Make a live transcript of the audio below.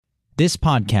This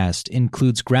podcast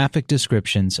includes graphic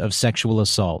descriptions of sexual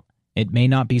assault. It may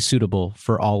not be suitable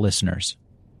for all listeners.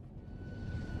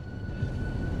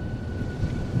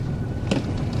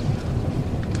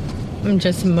 I'm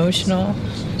just emotional.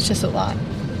 It's just a lot.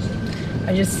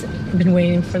 I just been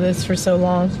waiting for this for so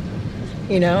long,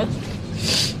 you know?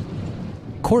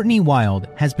 Courtney Wild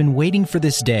has been waiting for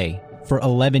this day for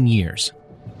 11 years.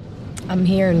 I'm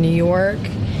here in New York,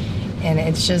 and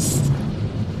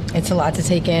it's a lot to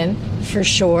take in, for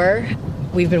sure.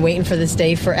 We've been waiting for this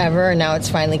day forever, and now it's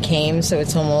finally came, so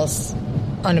it's almost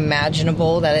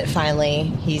unimaginable that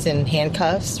he's in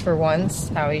handcuffs for once,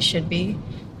 how he should be.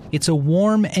 It's a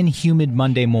warm and humid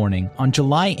Monday morning on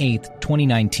July 8th,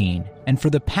 2019, and for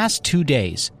the past 2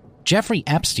 days, Jeffrey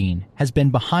Epstein has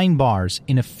been behind bars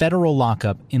in a federal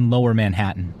lockup in Lower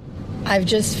Manhattan. I've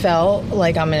just felt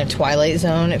like I'm in a twilight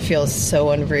zone. It feels so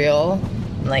unreal.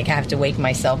 Like I have to wake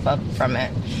myself up from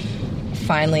it.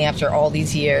 Finally, after all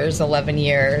these years, 11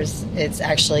 years, it's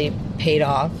actually paid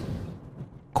off.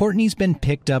 Courtney's been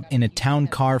picked up in a town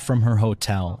car from her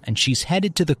hotel, and she's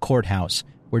headed to the courthouse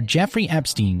where Jeffrey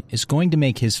Epstein is going to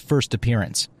make his first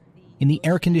appearance. In the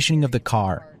air conditioning of the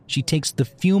car, she takes the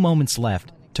few moments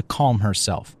left to calm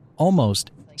herself,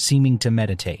 almost seeming to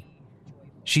meditate.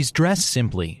 She's dressed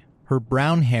simply. Her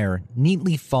brown hair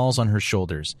neatly falls on her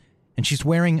shoulders, and she's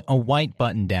wearing a white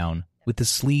button-down with the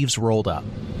sleeves rolled up.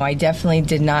 I definitely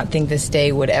did not think this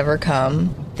day would ever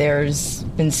come. There's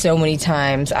been so many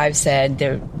times I've said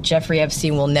that Jeffrey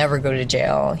Epstein will never go to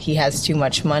jail. He has too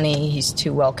much money. He's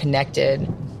too well connected.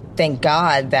 Thank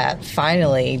God that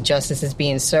finally justice is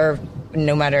being served,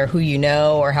 no matter who you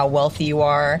know or how wealthy you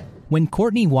are. When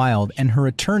Courtney Wild and her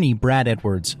attorney, Brad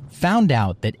Edwards, found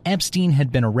out that Epstein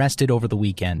had been arrested over the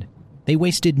weekend, they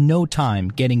wasted no time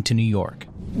getting to New York.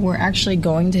 We're actually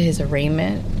going to his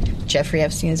arraignment, Jeffrey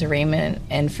Epstein's arraignment,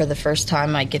 and for the first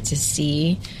time I get to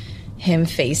see him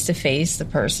face to face, the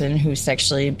person who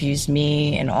sexually abused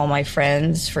me and all my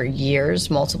friends for years,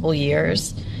 multiple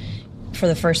years. For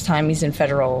the first time, he's in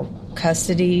federal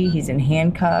custody, he's in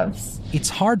handcuffs. It's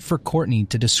hard for Courtney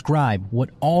to describe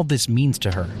what all this means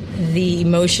to her. The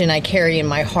emotion I carry in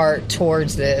my heart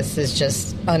towards this is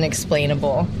just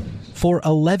unexplainable. For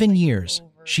 11 years,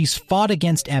 she's fought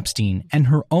against Epstein and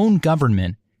her own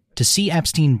government to see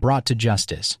Epstein brought to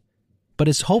justice. But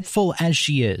as hopeful as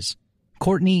she is,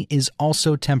 Courtney is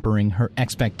also tempering her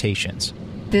expectations.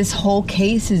 This whole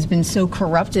case has been so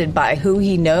corrupted by who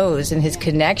he knows and his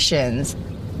connections.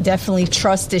 Definitely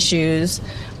trust issues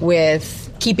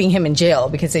with keeping him in jail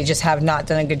because they just have not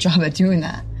done a good job at doing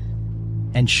that.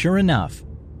 And sure enough,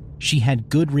 she had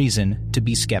good reason to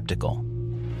be skeptical.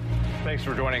 Thanks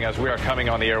for joining us. We are coming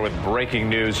on the air with breaking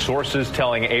news. Sources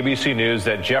telling ABC News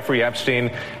that Jeffrey Epstein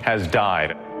has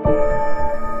died.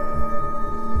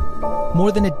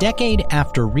 More than a decade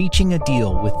after reaching a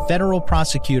deal with federal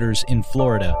prosecutors in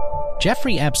Florida,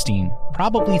 Jeffrey Epstein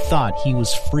probably thought he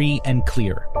was free and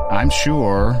clear. I'm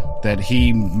sure that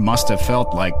he must have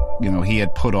felt like, he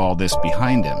had put all this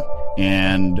behind him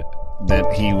and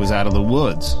that he was out of the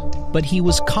woods. But he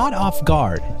was caught off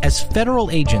guard as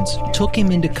federal agents took him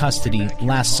into custody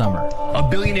last summer. A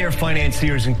billionaire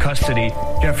financier is in custody.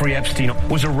 Jeffrey Epstein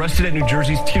was arrested at New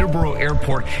Jersey's Teterboro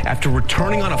Airport after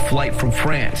returning on a flight from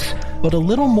France. But a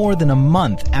little more than a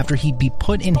month after he'd be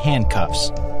put in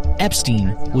handcuffs,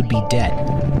 Epstein would be dead.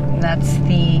 That's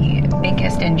the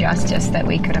biggest injustice that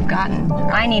we could have gotten.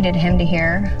 I needed him to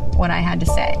hear what I had to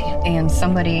say. And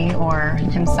somebody, or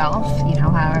himself,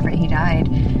 however he died,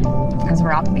 has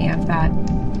robbed me of that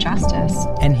justice.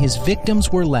 And his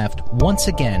victims were left once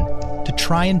again to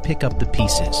try and pick up the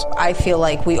pieces. I feel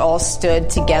like we all stood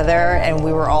together and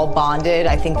we were all bonded.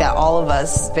 I think that all of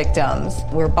us victims,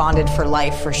 we're bonded for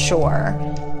life for sure.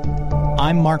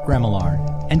 I'm Mark Remillard.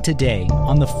 And today,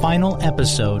 on the final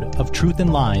episode of Truth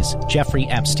and Lies, Jeffrey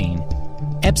Epstein,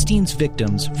 Epstein's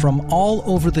victims from all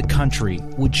over the country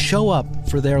would show up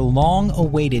for their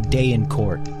long-awaited day in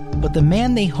court, but the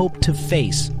man they hoped to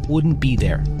face wouldn't be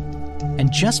there.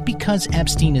 And just because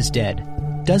Epstein is dead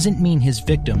doesn't mean his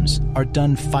victims are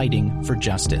done fighting for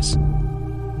justice.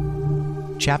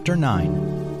 Chapter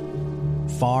 9.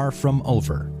 Far from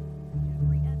over.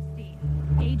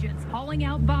 Agents hauling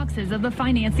out boxes of the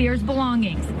financier's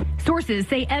belongings. Sources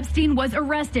say Epstein was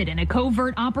arrested in a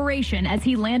covert operation as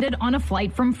he landed on a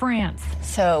flight from France.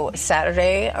 So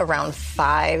Saturday around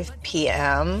 5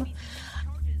 p.m.,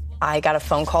 I got a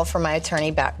phone call from my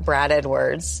attorney, Brad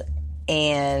Edwards,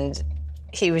 and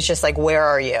he was just like, "Where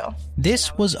are you?"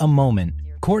 This was a moment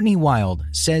Courtney Wild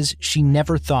says she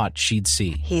never thought she'd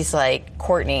see. He's like,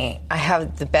 "Courtney, I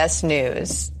have the best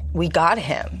news. we got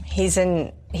him. He's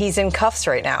in cuffs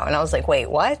right now. And I was like, wait,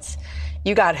 what?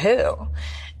 You got who?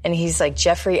 And he's like,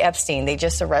 Jeffrey Epstein. They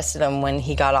just arrested him when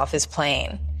he got off his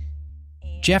plane.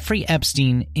 Jeffrey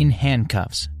Epstein in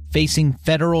handcuffs, facing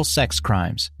federal sex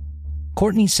crimes.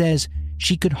 Courtney says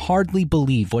she could hardly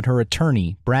believe what her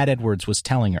attorney, Brad Edwards, was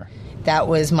telling her. That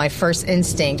was my first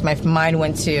instinct. My mind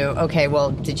went to, okay,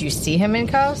 well, did you see him in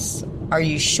cuffs? Are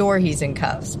you sure he's in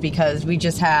cuffs? Because we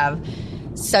just have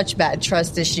such bad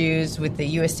trust issues with the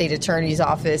U.S. State Attorney's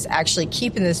Office actually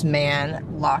keeping this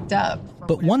man locked up.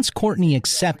 But once Courtney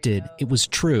accepted it was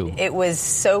true. It was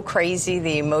so crazy,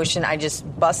 the emotion. I just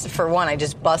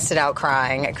busted out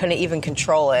crying. I couldn't even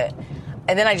control it.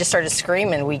 And then I just started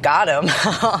screaming, we got him,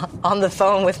 on the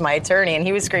phone with my attorney, and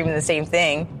he was screaming the same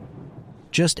thing.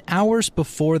 Just hours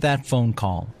before that phone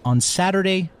call, on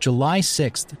Saturday, July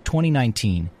 6th,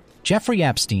 2019, Jeffrey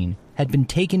Epstein had been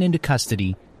taken into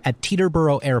custody at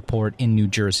Teterboro Airport in New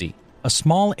Jersey, a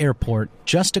small airport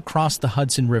just across the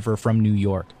Hudson River from New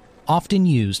York, often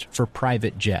used for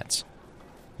private jets.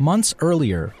 Months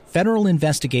earlier, federal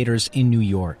investigators in New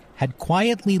York had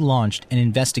quietly launched an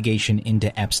investigation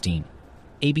into Epstein.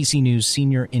 ABC News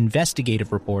senior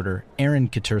investigative reporter Aaron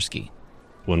Katursky.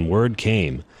 When word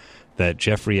came that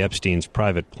Jeffrey Epstein's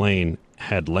private plane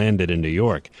had landed in New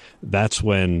York, that's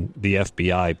when the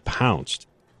FBI pounced.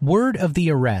 Word of the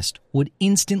arrest would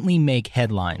instantly make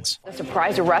headlines. The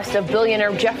surprise arrest of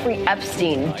billionaire Jeffrey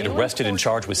Epstein. Arrested and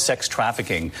charged with sex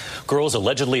trafficking. Girls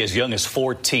allegedly as young as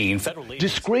 14.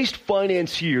 Disgraced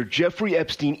financier Jeffrey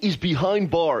Epstein is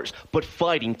behind bars, but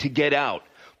fighting to get out.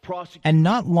 And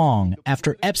not long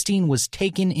after Epstein was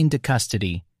taken into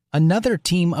custody, another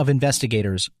team of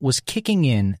investigators was kicking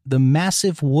in the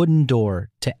massive wooden door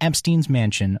to Epstein's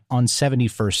mansion on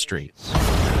 71st Street.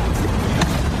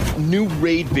 New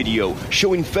raid video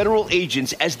showing federal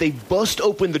agents as they bust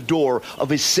open the door of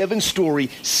his 7-story,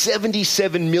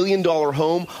 $77 million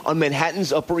home on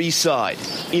Manhattan's Upper East Side.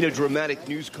 In a dramatic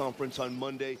news conference on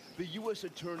Monday, the U.S.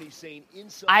 attorney saying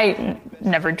inside... I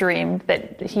never dreamed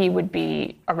that he would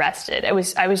be arrested. I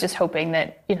was just hoping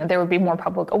that, there would be more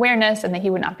public awareness and that he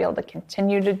would not be able to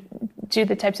continue to do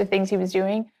the types of things he was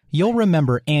doing. You'll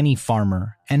remember Annie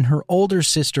Farmer and her older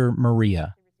sister,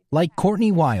 Maria. Like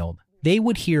Courtney Wild, they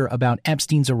would hear about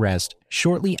Epstein's arrest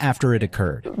shortly after it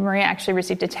occurred. Maria actually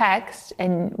received a text,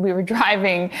 and we were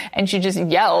driving, and she just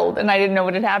yelled, and I didn't know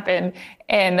what had happened.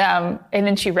 And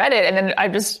then she read it, and then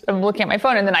I'm looking at my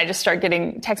phone, and then I just start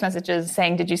getting text messages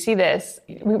saying, "Did you see this?"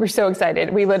 We were so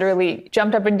excited. We literally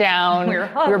jumped up and down. We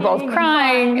were both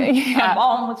crying. Yeah. My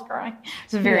mom was crying. It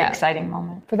was a very exciting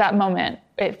moment. For that moment,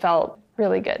 it felt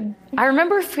really good. I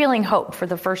remember feeling hope for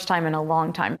the first time in a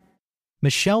long time.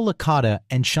 Michelle Licata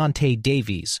and Shantae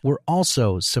Davies were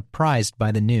also surprised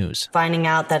by the news. Finding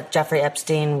out that Jeffrey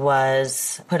Epstein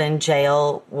was put in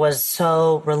jail was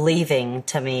so relieving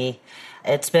to me.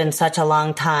 It's been such a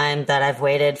long time that I've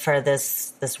waited for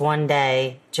this one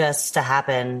day just to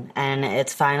happen, and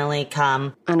it's finally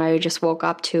come. And I just woke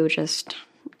up to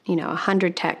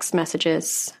 100 text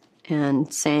messages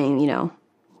and saying,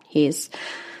 he's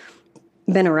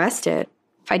been arrested.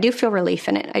 I do feel relief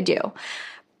in it, I do.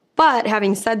 But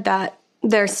having said that,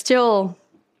 there's still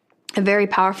a very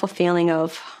powerful feeling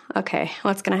of, okay,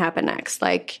 what's going to happen next?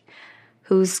 Like,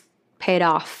 who's paid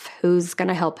off? Who's going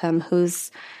to help him?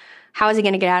 How is he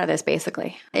going to get out of this,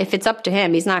 basically? If it's up to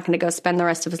him, he's not going to go spend the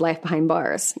rest of his life behind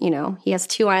bars. He has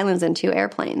 2 islands and 2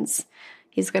 airplanes.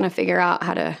 He's going to figure out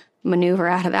how to maneuver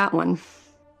out of that one.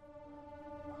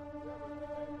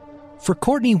 For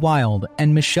Courtney Wild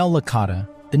and Michelle Licata,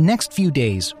 the next few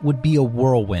days would be a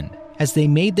whirlwind as they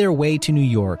made their way to New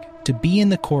York to be in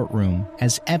the courtroom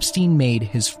as Epstein made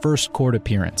his first court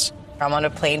appearance. I'm on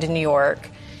a plane to New York,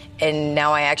 and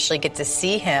now I actually get to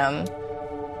see him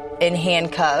in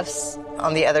handcuffs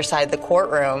on the other side of the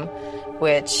courtroom,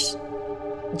 which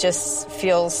just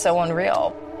feels so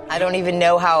unreal. I don't even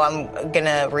know how I'm going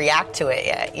to react to it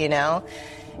yet,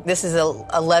 This is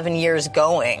 11 years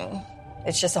going.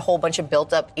 It's just a whole bunch of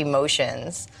built-up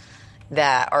emotions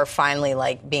that are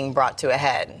finally, being brought to a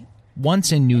head.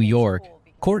 Once in New York,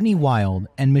 Courtney Wild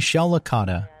and Michelle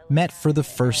Licata met for the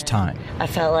first time. I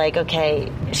felt like,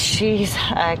 okay, she's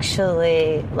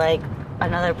actually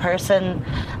another person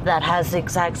that has the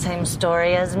exact same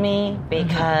story as me,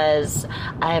 because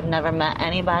I have never met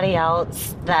anybody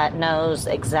else that knows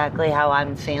exactly how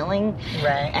I'm feeling.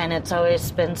 Right. And it's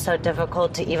always been so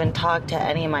difficult to even talk to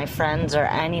any of my friends or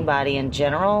anybody in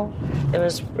general. It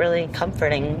was really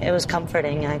comforting. It was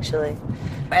comforting, actually.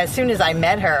 As soon as I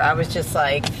met her, I was just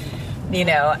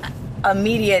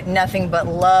immediate nothing but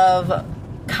love,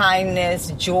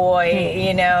 kindness, joy,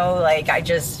 you know, like I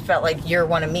just felt like you're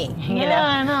one of me, you know?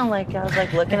 I know. Like I was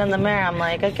like looking in the mirror. I'm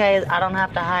like, okay, I don't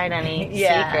have to hide any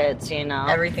secrets, you know?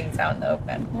 Everything's out in the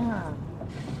open. Yeah.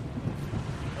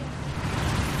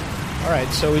 All right,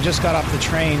 so we just got off the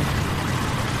train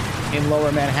in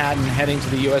Lower Manhattan heading to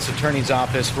the U.S. Attorney's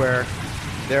Office where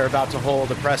they're about to hold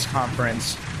a press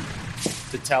conference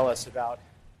to tell us about.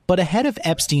 But ahead of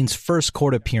Epstein's first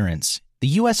court appearance, the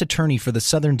U.S. Attorney for the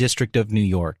Southern District of New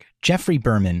York, Geoffrey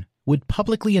Berman, would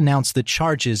publicly announce the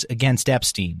charges against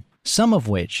Epstein, some of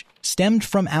which stemmed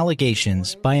from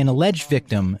allegations by an alleged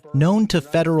victim known to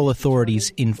federal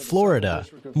authorities in Florida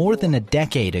more than a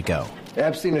decade ago.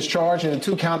 Epstein is charged in a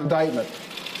 2-count indictment.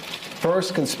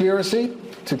 First, conspiracy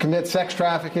to commit sex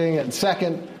trafficking, and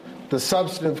second, the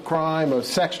substantive crime of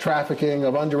sex trafficking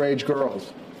of underage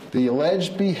girls. The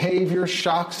alleged behavior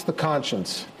shocks the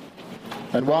conscience.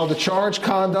 And while the charged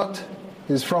conduct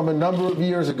is from a number of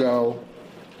years ago,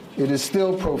 it is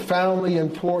still profoundly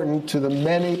important to the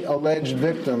many alleged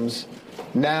victims,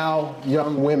 now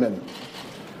young women.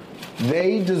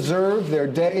 They deserve their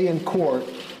day in court,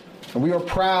 and we are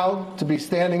proud to be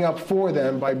standing up for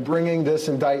them by bringing this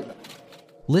indictment.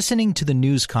 Listening to the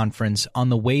news conference on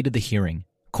the way to the hearing,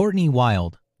 Courtney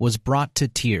Wild was brought to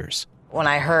tears. When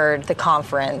I heard the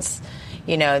conference,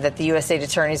 you know, that the U.S. State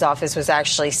Attorney's Office was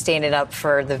actually standing up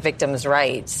for the victims'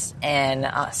 rights and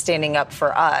standing up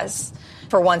for us.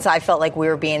 For once, I felt like we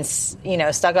were being, you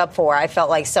know, stuck up for. I felt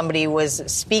like somebody was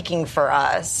speaking for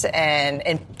us and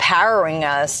empowering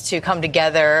us to come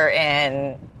together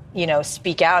and, you know,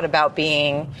 speak out about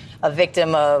being a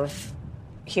victim of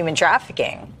human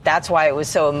trafficking. That's why it was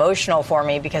so emotional for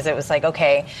me, because it was like,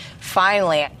 okay,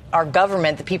 finally, our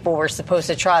government, the people we're supposed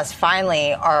to trust,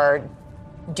 finally are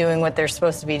doing what they're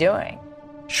supposed to be doing.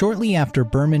 Shortly after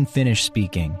Berman finished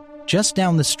speaking, just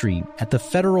down the street at the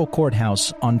federal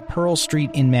courthouse on Pearl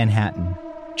Street in Manhattan,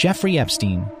 Jeffrey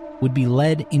Epstein would be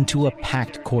led into a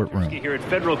packed courtroom. Here at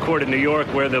federal court in New York,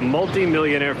 where the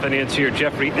multi-millionaire financier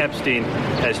Jeffrey Epstein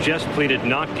has just pleaded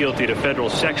not guilty to federal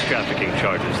sex trafficking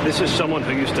charges. This is someone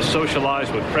who used to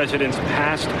socialize with presidents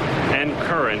past and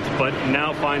current, but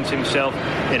now finds himself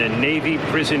in a Navy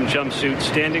prison jumpsuit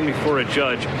standing before a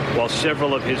judge while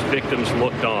several of his victims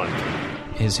looked on.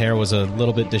 His hair was a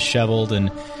little bit disheveled,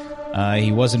 and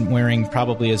he wasn't wearing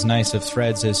probably as nice of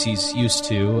threads as he's used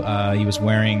to. He was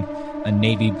wearing a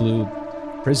navy blue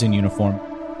prison uniform.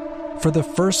 For the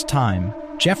first time,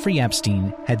 Jeffrey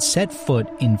Epstein had set foot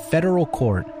in federal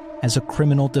court as a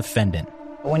criminal defendant.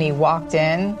 When he walked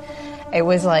in, it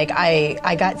was like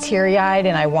I got teary-eyed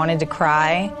and I wanted to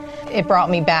cry. It brought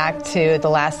me back to the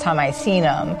last time I seen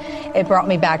him. It brought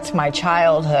me back to my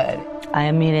childhood. I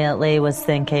immediately was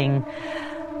thinking,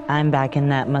 I'm back in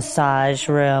that massage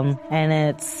room, and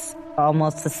it's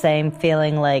almost the same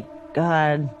feeling like,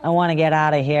 God, I want to get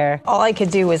out of here. All I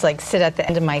could do was like sit at the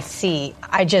end of my seat.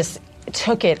 I just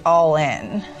took it all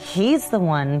in. He's the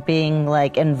one being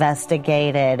like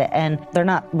investigated, and they're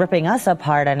not ripping us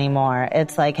apart anymore.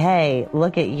 It's like, hey,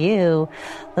 look at you.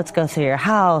 Let's go through your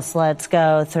house. Let's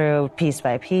go through piece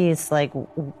by piece. Like,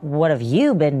 what have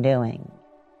you been doing?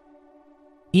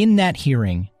 In that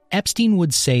hearing, Epstein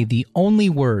would say the only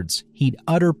words he'd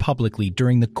utter publicly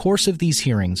during the course of these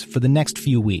hearings for the next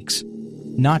few weeks.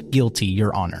 Not guilty,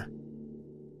 Your Honor.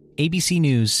 ABC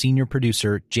News senior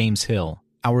producer James Hill,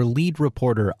 our lead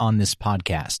reporter on this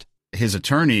podcast. His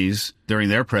attorneys, during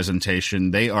their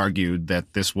presentation, they argued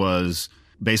that this was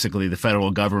basically the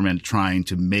federal government trying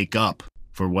to make up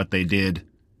for what they did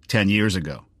 10 years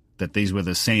ago, that these were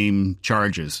the same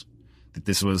charges, that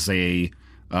this was the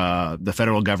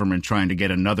federal government trying to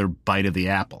get another bite of the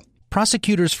apple.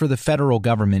 Prosecutors for the federal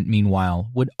government, meanwhile,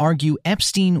 would argue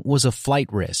Epstein was a flight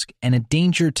risk and a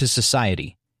danger to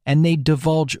society, and they'd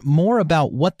divulge more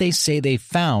about what they say they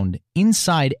found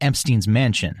inside Epstein's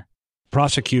mansion.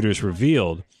 Prosecutors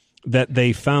revealed that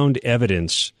they found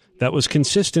evidence that was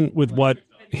consistent with what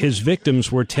his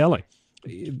victims were telling.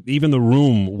 Even the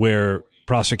room where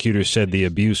prosecutors said the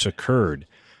abuse occurred,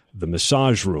 the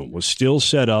massage room, was still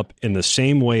set up in the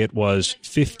same way it was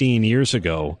 15 years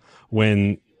ago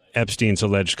when Epstein's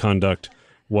alleged conduct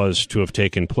was to have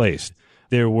taken place.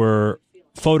 There were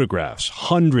photographs,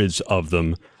 hundreds of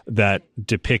them, that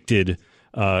depicted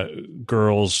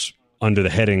girls under the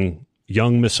heading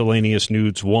Young Miscellaneous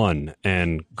Nudes 1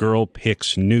 and Girl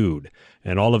Pics Nude.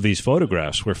 And all of these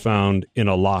photographs were found in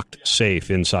a locked safe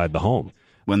inside the home.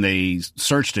 When they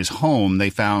searched his home, they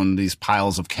found these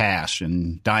piles of cash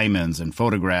and diamonds and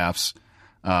photographs.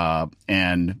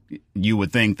 And you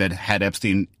would think that had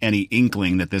Epstein any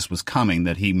inkling that this was coming,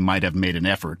 that he might have made an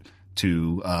effort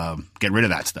to get rid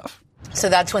of that stuff. So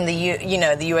that's when the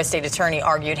U.S. State Attorney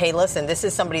argued, hey, listen, this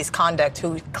is somebody's conduct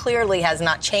who clearly has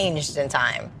not changed in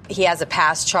time. He has a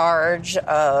past charge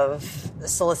of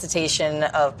solicitation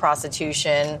of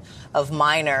prostitution of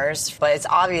minors, but it's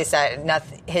obvious that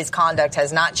his conduct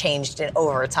has not changed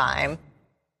over time.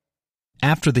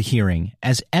 After the hearing,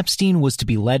 as Epstein was to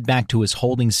be led back to his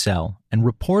holding cell and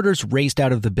reporters raced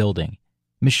out of the building,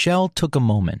 Michelle took a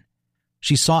moment.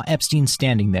 She saw Epstein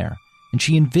standing there, and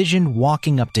she envisioned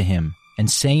walking up to him and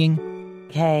saying,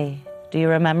 "Hey, do you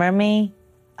remember me?"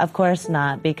 Of course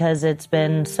not, because it's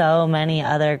been so many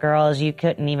other girls you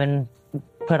couldn't even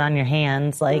put on your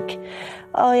hands. Like,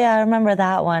 oh yeah, I remember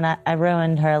that one. I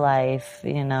ruined her life,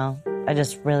 I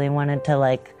just really wanted to,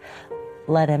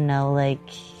 let him know,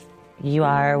 you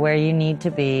are where you need to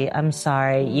be. I'm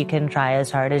sorry. You can try as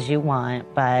hard as you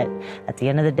want, but at the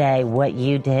end of the day, what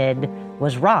you did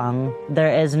was wrong.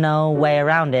 There is no way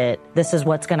around it. This is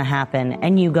what's going to happen,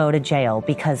 and you go to jail,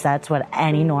 because that's what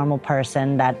any normal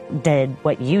person that did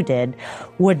what you did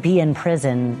would be in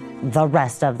prison the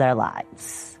rest of their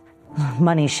lives.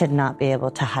 Money should not be able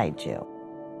to hide you.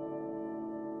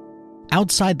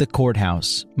 Outside the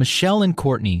courthouse, Michelle and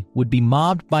Courtney would be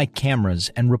mobbed by cameras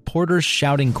and reporters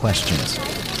shouting questions.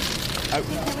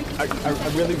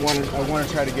 I really want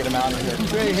to try to get him out of here.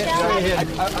 Straight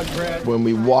ahead. When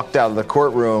we walked out of the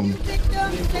courtroom,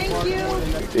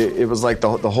 it was like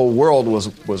the whole world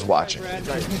was watching.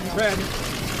 Brad,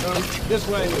 this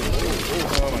way.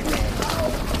 Oh my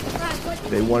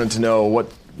God. They wanted to know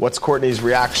what's Courtney's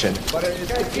reaction.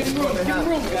 Guys, give him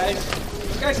room, guys.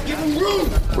 Guys, give him room!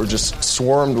 We're just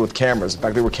swarmed with cameras. In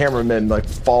fact, there were cameramen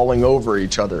falling over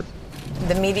each other.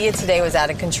 The media today was out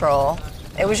of control.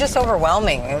 It was just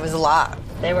overwhelming. It was a lot.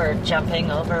 They were jumping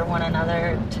over one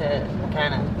another to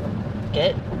kind of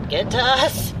get to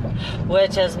us,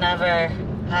 which has never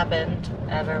happened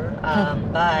ever.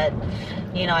 But,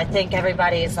 I think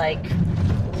everybody's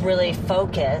really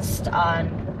focused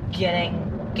on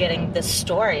getting this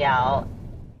story out.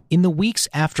 In the weeks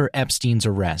after Epstein's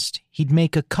arrest, he'd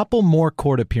make a couple more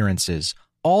court appearances,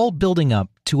 all building up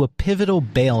to a pivotal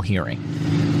bail hearing.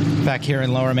 Back here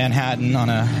in Lower Manhattan on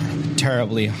a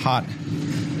terribly hot,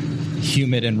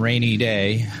 humid, and rainy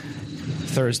day,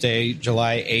 Thursday,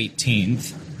 July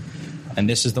 18th. And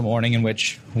this is the morning in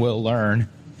which we'll learn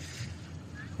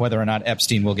whether or not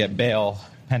Epstein will get bail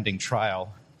pending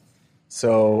trial.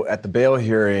 So at the bail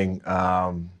hearing,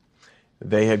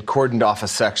 they had cordoned off a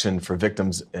section for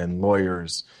victims and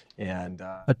lawyers. And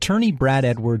Attorney Brad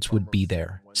Edwards would be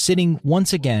there, sitting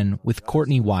once again with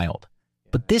Courtney Wild.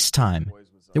 But this time,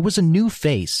 there was a new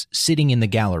face sitting in the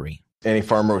gallery. Annie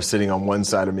Farmer was sitting on one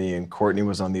side of me, and Courtney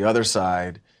was on the other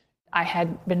side. I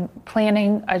had been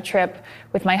planning a trip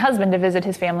with my husband to visit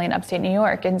his family in upstate New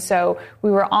York. And so we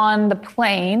were on the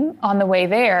plane on the way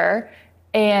there,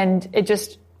 and it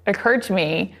just occurred to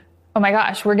me, oh my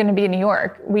gosh, we're going to be in New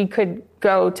York. We could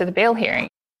go to the bail hearing.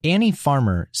 Annie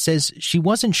Farmer says she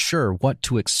wasn't sure what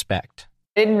to expect.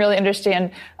 I didn't really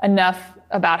understand enough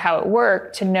about how it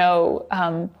worked to know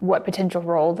what potential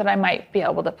role that I might be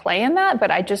able to play in that.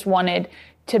 But I just wanted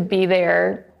to be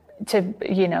there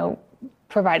to,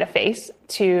 provide a face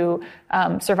to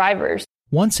survivors.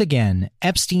 Once again,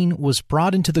 Epstein was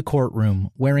brought into the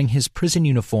courtroom wearing his prison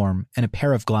uniform and a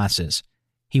pair of glasses.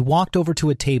 He walked over to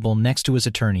a table next to his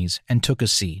attorneys and took a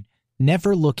seat,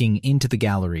 never looking into the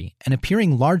gallery and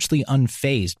appearing largely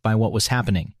unfazed by what was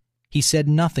happening. He said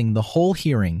nothing the whole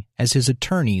hearing as his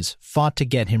attorneys fought to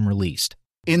get him released.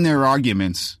 In their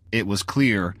arguments, it was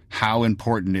clear how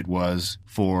important it was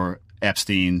for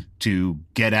Epstein to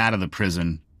get out of the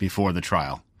prison before the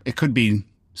trial. It could be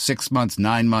 6 months,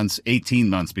 9 months, 18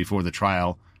 months before the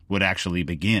trial would actually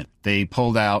begin. They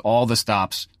pulled out all the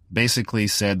stops, basically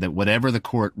said that whatever the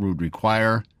court would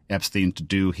require Epstein to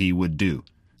do, he would do.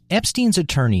 Epstein's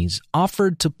attorneys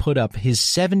offered to put up his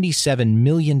 $77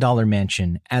 million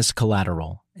mansion as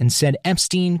collateral and said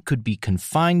Epstein could be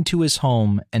confined to his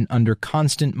home and under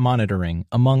constant monitoring,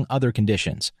 among other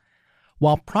conditions,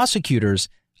 while prosecutors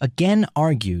again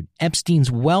argued Epstein's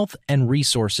wealth and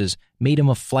resources made him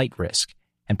a flight risk,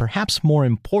 and perhaps more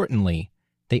importantly,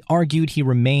 they argued he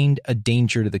remained a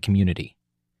danger to the community.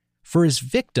 For his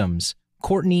victims,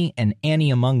 Courtney and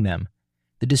Annie among them,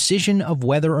 the decision of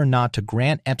whether or not to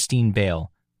grant Epstein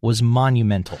bail was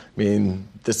monumental. I mean,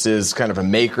 this is kind of a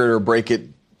make it or break it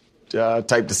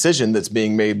type decision that's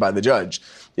being made by the judge.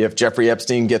 If Jeffrey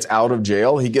Epstein gets out of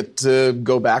jail, he gets to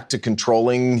go back to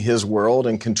controlling his world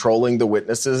and controlling the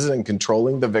witnesses and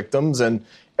controlling the victims and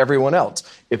everyone else.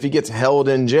 If he gets held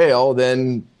in jail,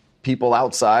 then people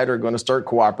outside are going to start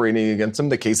cooperating against him.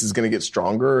 The case is going to get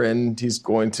stronger, and he's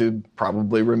going to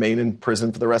probably remain in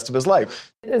prison for the rest of his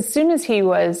life. As soon as he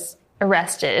was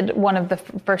arrested, one of the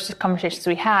first conversations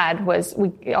we had was,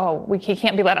 he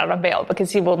can't be let out on bail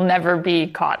because he will never be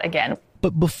caught again.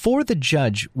 But before the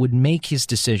judge would make his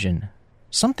decision,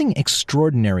 something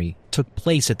extraordinary took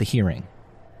place at the hearing.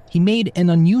 He made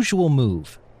an unusual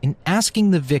move in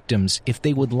asking the victims if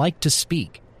they would like to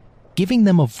speak, giving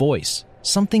them a voice,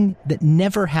 something that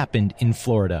never happened in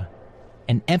Florida.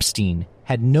 And Epstein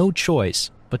had no choice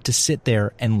but to sit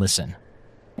there and listen.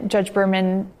 Judge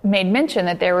Berman made mention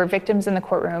that there were victims in the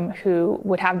courtroom who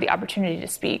would have the opportunity to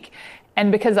speak.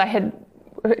 And because I had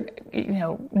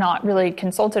not really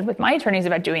consulted with my attorneys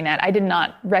about doing that, I did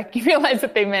not realize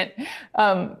that they meant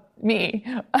me.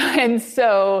 And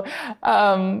so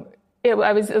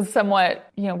I was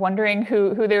somewhat, wondering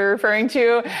who they were referring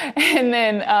to. And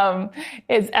then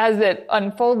as it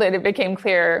unfolded, it became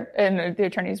clear, and the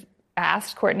attorneys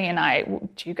asked Courtney and I,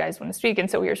 do you guys want to speak?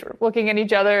 And so we were sort of looking at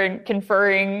each other and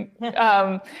conferring,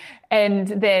 and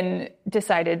then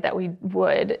decided that we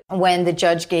would. When the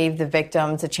judge gave the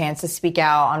victims a chance to speak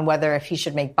out on whether if he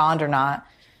should make bond or not,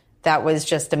 that was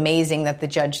just amazing that the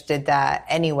judge did that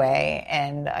anyway.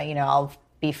 And, I'll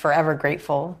be forever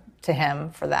grateful to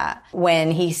him for that.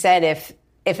 When he said if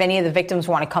any of the victims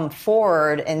want to come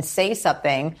forward and say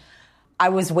something, I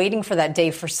was waiting for that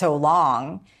day for so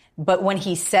long. But when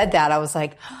he said that, I was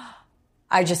like,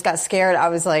 I just got scared. I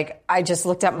was like, I just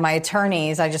looked at my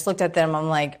attorneys. I just looked at them. I'm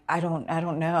like, I don't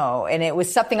know. And it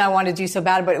was something I wanted to do so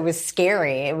bad, but it was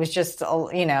scary. It was just,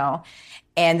 And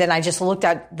then I just looked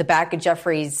at the back of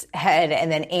Jeffrey's head,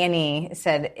 and then Annie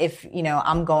said,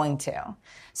 I'm going to.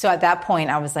 So at that point,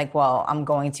 I was like, well, I'm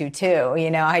going to too.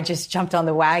 I just jumped on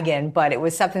the wagon, but it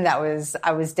was something I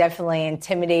was definitely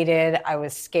intimidated. I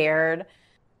was scared.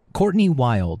 Courtney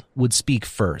Wild would speak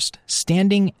first,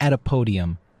 standing at a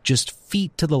podium just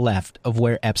feet to the left of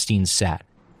where Epstein sat.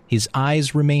 His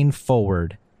eyes remained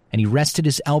forward, and he rested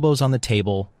his elbows on the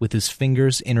table with his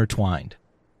fingers intertwined.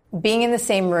 Being in the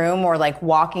same room or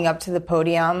walking up to the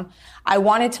podium, I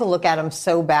wanted to look at him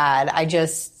so bad.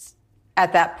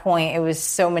 At that point, it was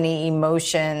so many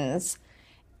emotions.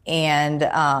 And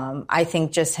I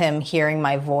think just him hearing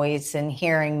my voice and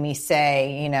hearing me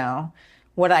say,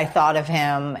 what I thought of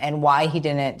him and why he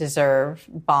didn't deserve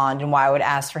bond and why I would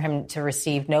ask for him to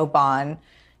receive no bond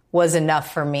was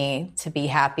enough for me to be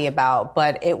happy about.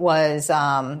 But it was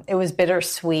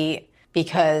bittersweet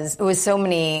because it was so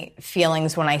many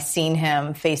feelings when I seen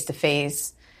him face to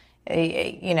face.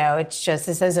 It's just,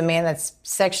 this is a man that's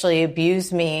sexually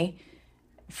abused me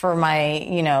for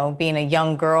my, being a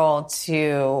young girl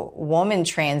to woman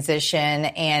transition,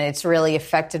 and it's really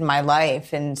affected my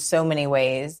life in so many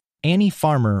ways. Annie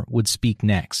Farmer would speak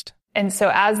next. And so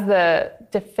as the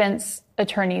defense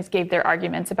attorneys gave their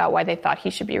arguments about why they thought he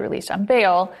should be released on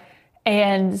bail,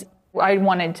 and I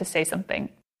wanted to say something.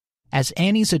 As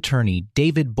Annie's attorney,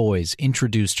 David Boyes,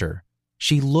 introduced her,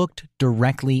 she looked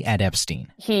directly at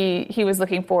Epstein. He was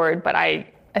looking forward, but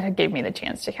it gave me the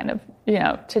chance to kind of,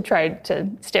 to try to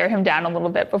stare him down a little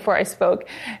bit before I spoke.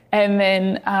 And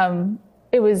then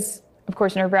it was, of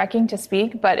course, nerve-wracking to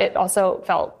speak, but it also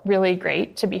felt really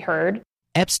great to be heard.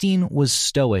 Epstein was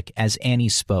stoic as Annie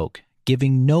spoke,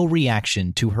 giving no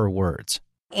reaction to her words.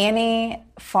 Annie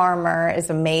Farmer is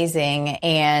amazing,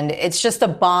 and it's just a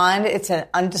bond. It's an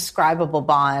undescribable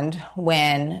bond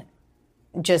when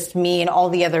just me and all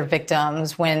the other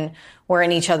victims, when we're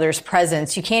in each other's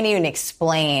presence, you can't even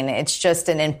explain. It's just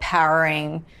an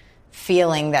empowering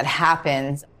feeling that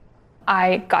happens.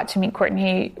 I got to meet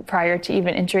Courtney prior to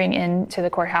even entering into the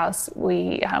courthouse.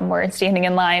 We were standing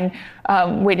in line,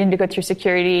 waiting to go through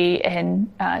security, and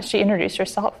she introduced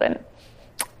herself. And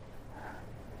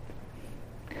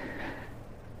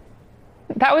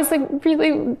that was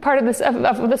really part of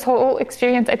this whole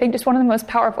experience. I think just one of the most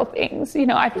powerful things.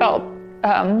 I felt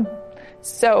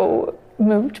so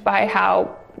moved by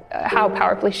how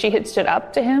powerfully she had stood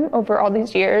up to him over all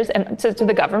these years and to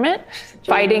the government,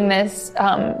 fighting this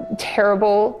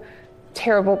terrible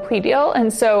plea deal.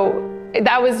 And so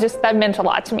that meant a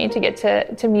lot to me to get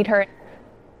to meet her.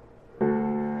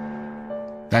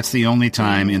 That's the only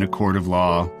time in a court of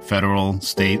law, federal,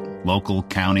 state, local,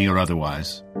 county, or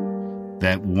otherwise,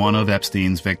 that one of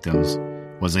Epstein's victims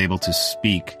was able to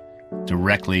speak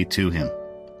directly to him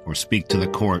or speak to the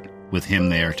court with him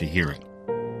there to hear it.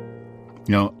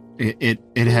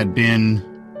 It had been,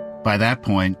 by that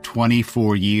point,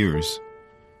 24 years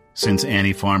since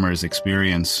Annie Farmer's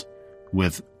experience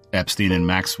with Epstein and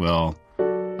Maxwell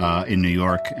in New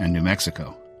York and New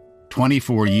Mexico.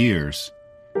 24 years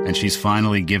and she's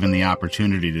finally given the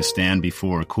opportunity to stand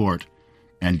before a court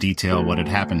and detail what had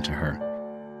happened to her.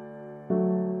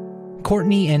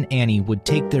 Courtney and Annie would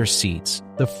take their seats,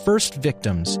 the first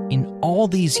victims in all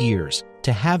these years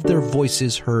to have their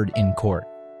voices heard in court.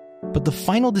 But the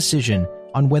final decision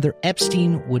on whether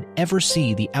Epstein would ever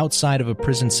see the outside of a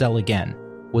prison cell again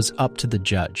was up to the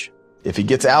judge. If he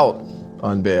gets out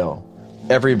on bail,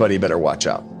 everybody better watch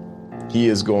out. He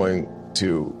is going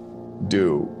to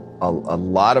do a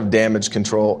lot of damage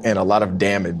control and a lot of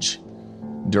damage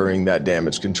during that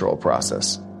damage control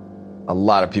process. A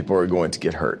lot of people are going to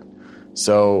get hurt.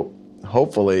 So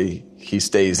hopefully he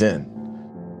stays in.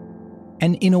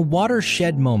 And in a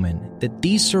watershed moment that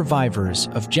these survivors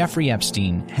of Jeffrey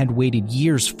Epstein had waited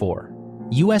years for,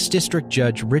 U.S. District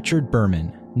Judge Richard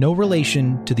Berman, no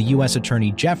relation to the U.S.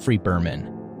 Attorney Jeffrey Berman,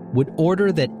 would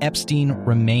order that Epstein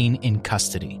remain in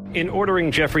custody. In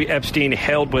ordering Jeffrey Epstein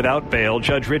held without bail,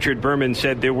 Judge Richard Berman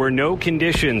said there were no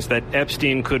conditions that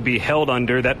Epstein could be held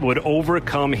under that would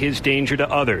overcome his danger to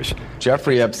others.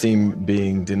 Jeffrey Epstein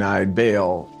being denied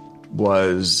bail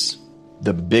was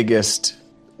the biggest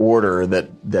order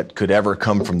that could ever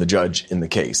come from the judge in the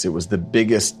case. It was the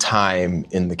biggest time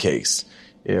in the case.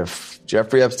 If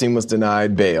Jeffrey Epstein was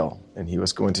denied bail and he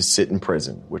was going to sit in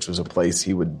prison, which was a place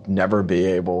he would never be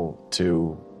able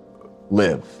to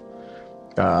live,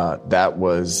 that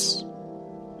was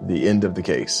the end of the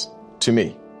case, to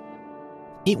me.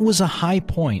 It was a high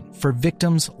point for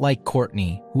victims like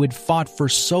Courtney, who had fought for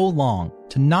so long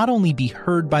to not only be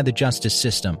heard by the justice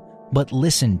system, but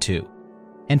listened to.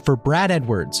 And for Brad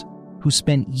Edwards, who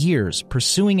spent years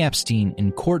pursuing Epstein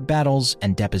in court battles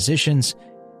and depositions,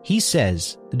 he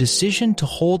says the decision to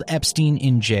hold Epstein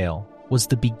in jail was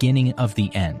the beginning of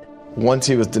the end. Once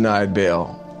he was denied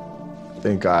bail,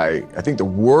 I think the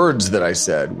words that I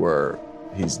said were,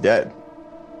 he's dead.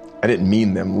 I didn't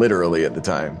mean them literally at the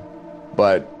time,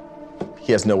 but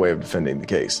he has no way of defending the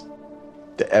case.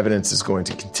 The evidence is going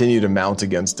to continue to mount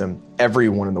against him.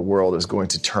 Everyone in the world is going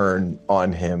to turn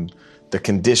on him. The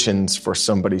conditions for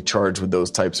somebody charged with those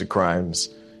types of crimes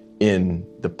in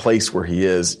the place where he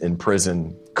is in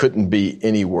prison couldn't be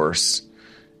any worse.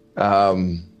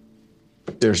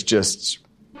 There's just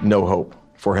no hope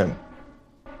for him.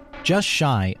 Just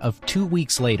shy of 2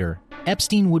 weeks later,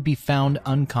 Epstein would be found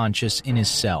unconscious in his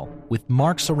cell with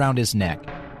marks around his neck,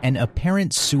 an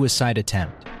apparent suicide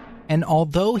attempt. And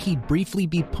although he'd briefly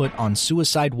be put on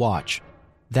suicide watch,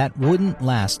 that wouldn't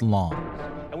last long.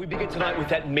 And we begin tonight with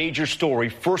that major story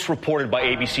first reported by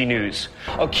ABC News.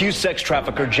 Accused sex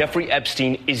trafficker Jeffrey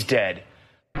Epstein is dead.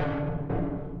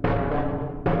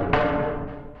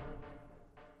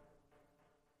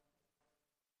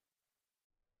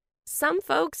 Some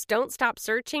folks don't stop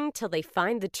searching till they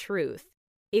find the truth.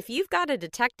 If you've got a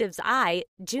detective's eye,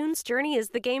 June's Journey is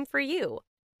the game for you.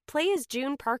 Play as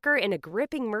June Parker in a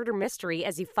gripping murder mystery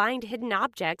as you find hidden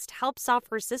objects to help solve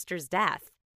her sister's death.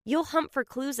 You'll hunt for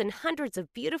clues in hundreds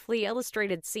of beautifully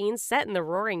illustrated scenes set in the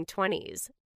roaring 20s.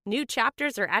 New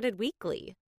chapters are added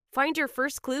weekly. Find your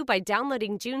first clue by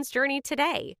downloading June's Journey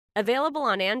today. Available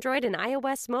on Android and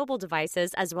iOS mobile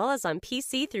devices as well as on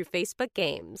PC through Facebook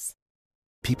Games.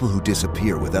 People who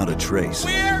disappear without a trace.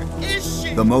 Where is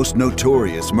she? The most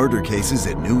notorious murder cases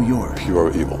in New York.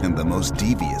 Pure evil. And the most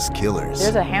devious killers.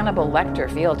 There's a Hannibal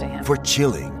Lecter feel to him. For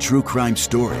chilling true crime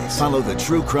stories, follow the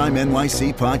True Crime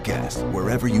NYC podcast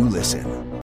wherever you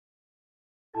listen.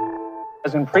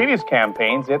 As in previous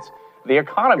campaigns, it's the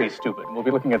economy, stupid. We'll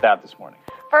be looking at that this morning.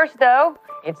 First, though,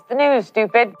 it's the news,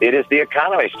 stupid. It is the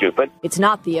economy, stupid. It's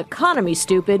not the economy,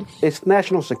 stupid. It's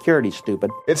national security,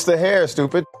 stupid. It's the hair,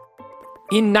 stupid.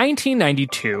 In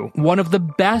 1992, one of the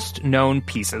best-known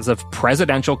pieces of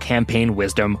presidential campaign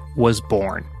wisdom was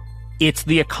born. It's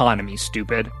the economy,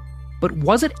 stupid. But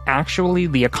was it actually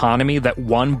the economy that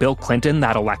won Bill Clinton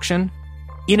that election?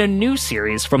 In a new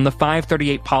series from the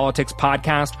 538 Politics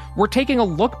podcast, we're taking a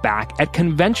look back at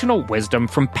conventional wisdom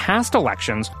from past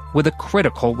elections with a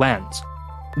critical lens.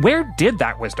 Where did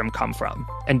that wisdom come from?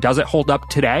 And does it hold up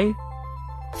today?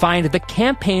 Find the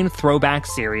Campaign Throwback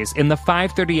series in the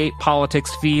 538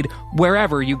 Politics feed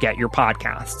wherever you get your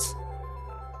podcasts.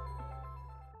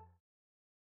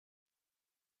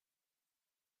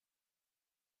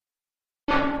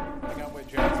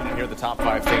 Here are the top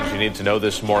 5 things you need to know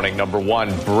this morning. Number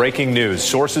 1, breaking news.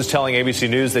 Sources telling ABC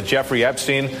News that Jeffrey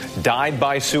Epstein died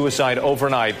by suicide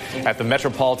overnight at the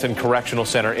Metropolitan Correctional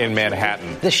Center in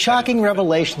Manhattan. The shocking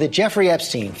revelation that Jeffrey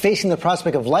Epstein, facing the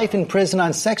prospect of life in prison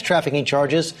on sex trafficking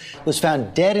charges, was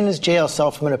found dead in his jail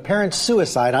cell from an apparent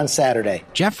suicide on Saturday.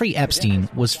 Jeffrey Epstein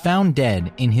was found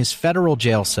dead in his federal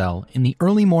jail cell in the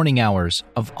early morning hours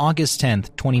of August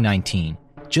 10th, 2019.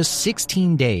 just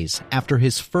 16 days after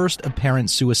his first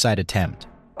apparent suicide attempt.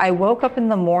 I woke up in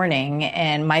the morning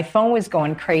and my phone was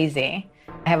going crazy.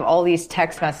 I have all these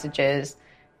text messages.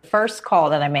 First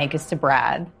call that I make is to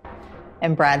Brad.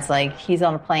 And Brad's like, he's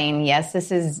on a plane. Yes,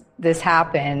 this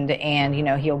happened. And,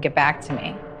 he'll get back to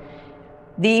me.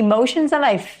 The emotions that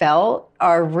I felt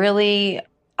are really,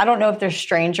 I don't know if they're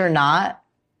strange or not,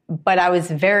 but I was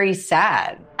very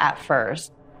sad at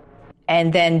first.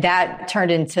 And then that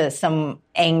turned into some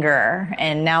anger.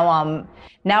 And now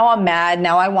I'm mad.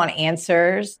 Now I want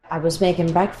answers. I was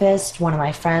making breakfast. One of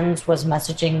my friends was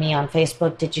messaging me on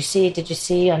Facebook. Did you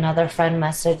see? Another friend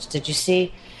messaged, did you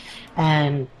see?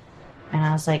 And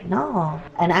I was like, no.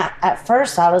 And at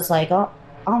first I was like, oh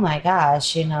my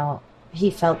gosh,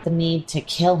 he felt the need to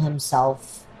kill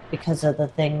himself because of the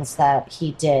things that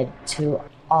he did to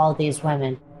all these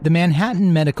women. The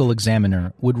Manhattan medical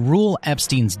examiner would rule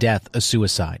Epstein's death a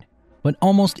suicide, but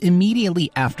almost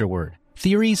immediately afterward,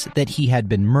 theories that he had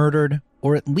been murdered,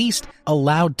 or at least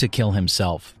allowed to kill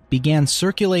himself, began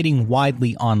circulating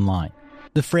widely online.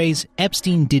 The phrase,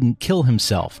 Epstein didn't kill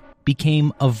himself,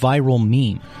 became a viral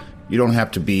meme. You don't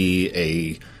have to be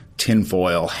a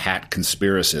tinfoil hat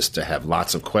conspiracist to have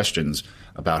lots of questions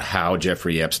about how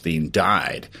Jeffrey Epstein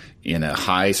died in a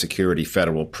high-security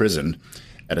federal prison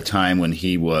at a time when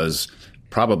he was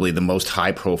probably the most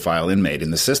high-profile inmate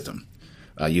in the system.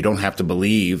 You don't have to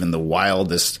believe in the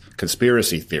wildest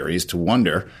conspiracy theories to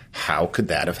wonder how could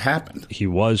that have happened. He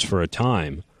was, for a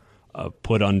time,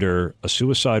 put under a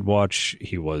suicide watch.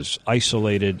 He was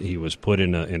isolated. He was put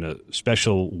in a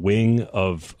special wing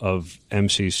of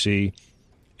MCC,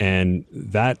 and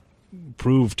that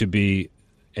proved to be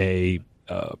a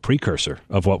precursor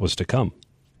of what was to come.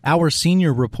 Our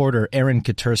senior reporter, Aaron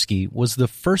Katursky, was the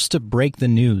first to break the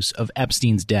news of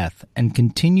Epstein's death and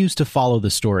continues to follow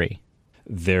the story.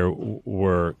 There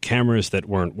were cameras that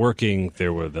weren't working.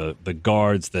 There were the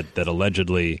guards that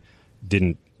allegedly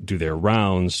didn't do their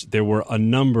rounds. There were a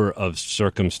number of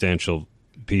circumstantial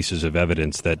pieces of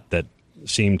evidence that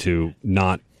seemed to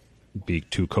not be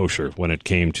too kosher when it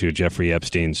came to Jeffrey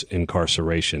Epstein's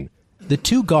incarceration. The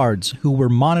two guards who were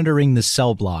monitoring the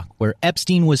cell block where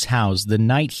Epstein was housed the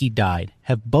night he died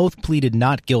have both pleaded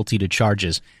not guilty to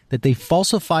charges that they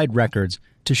falsified records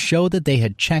to show that they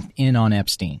had checked in on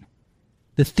Epstein.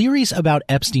 The theories about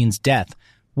Epstein's death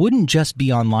wouldn't just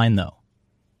be online, though.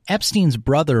 Epstein's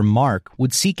brother, Mark,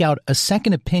 would seek out a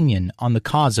second opinion on the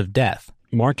cause of death.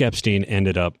 Mark Epstein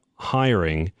ended up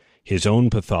hiring his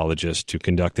own pathologist to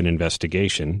conduct an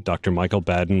investigation. Dr. Michael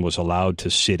Baden was allowed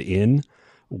to sit in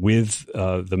with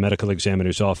the medical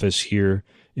examiner's office here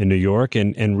in New York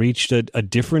and reached a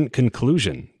different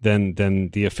conclusion than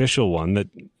the official one, that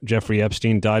Jeffrey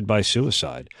Epstein died by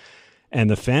suicide. And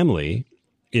the family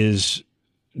is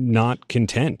not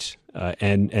content,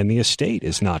 and the estate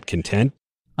is not content.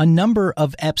 A number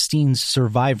of Epstein's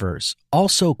survivors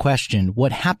also questioned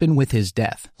what happened with his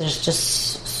death. There's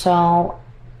just so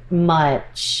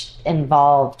much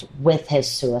involved with his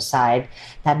suicide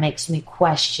that makes me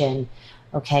question,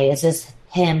 okay, is this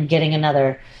him getting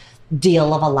another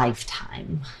deal of a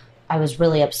lifetime? I was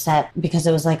really upset because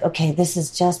it was like, okay, this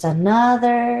is just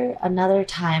another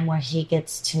time where he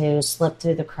gets to slip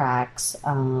through the cracks,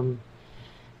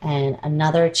 and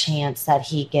another chance that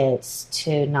he gets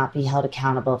to not be held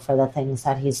accountable for the things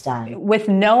that he's done. With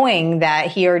knowing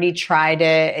that he already tried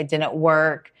it didn't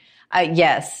work,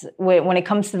 yes, when it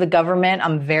comes to the government,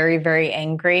 I'm very, very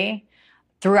angry.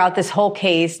 Throughout this whole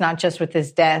case, not just with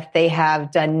his death, they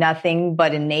have done nothing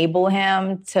but enable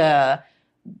him to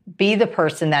be the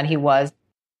person that he was.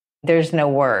 There's no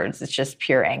words. It's just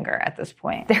pure anger at this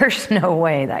point. There's no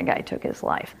way that guy took his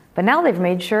life. But now they've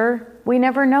made sure we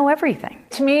never know everything.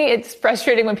 To me, it's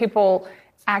frustrating when people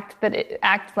act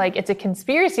like it's a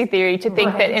conspiracy theory to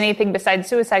think that anything besides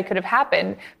suicide could have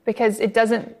happened, because it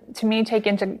doesn't, to me, take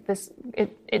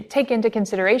into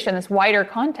consideration this wider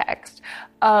context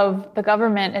of the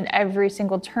government and every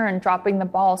single turn dropping the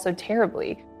ball so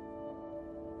terribly.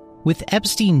 With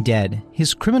Epstein dead,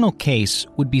 his criminal case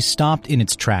would be stopped in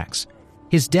its tracks.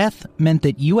 His death meant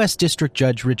that U.S. District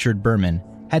Judge Richard Berman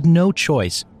had no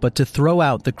choice but to throw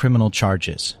out the criminal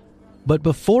charges. But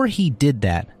before he did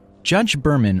that, Judge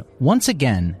Berman once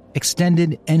again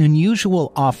extended an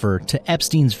unusual offer to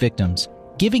Epstein's victims,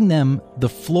 giving them the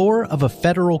floor of a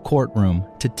federal courtroom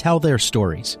to tell their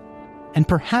stories. And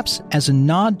perhaps as a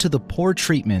nod to the poor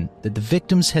treatment that the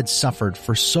victims had suffered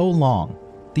for so long,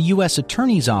 the U.S.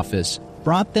 Attorney's Office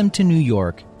brought them to New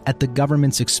York at the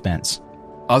government's expense.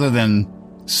 Other than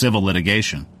civil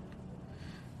litigation,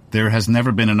 there has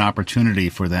never been an opportunity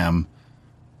for them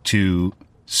to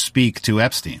speak to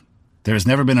Epstein. There's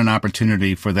never been an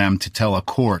opportunity for them to tell a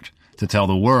court, to tell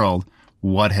the world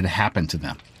what had happened to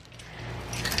them.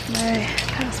 My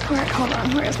passport. Hold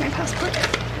on. Where is my passport?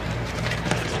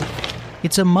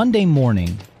 It's a Monday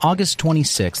morning, August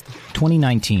 26th,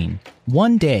 2019,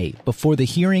 one day before the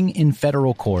hearing in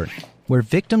federal court, where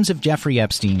victims of Jeffrey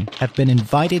Epstein have been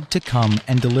invited to come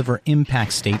and deliver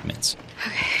impact statements.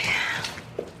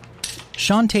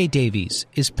 Shantae Davies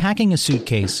is packing a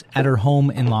suitcase at her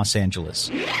home in Los Angeles.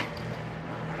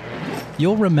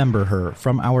 You'll remember her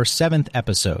from our 7th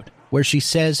episode, where she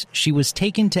says she was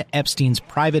taken to Epstein's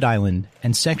private island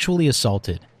and sexually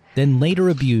assaulted, then later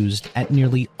abused at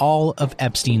nearly all of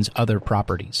Epstein's other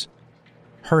properties.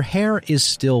 Her hair is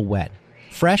still wet,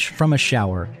 fresh from a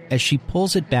shower, as she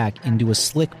pulls it back into a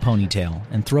slick ponytail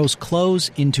and throws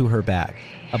clothes into her bag,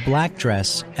 a black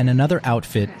dress and another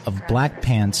outfit of black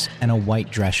pants and a white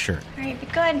dress shirt. All right, be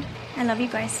good. I love you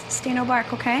guys. Stay no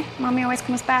bark, okay? Mommy always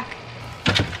comes back.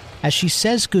 As she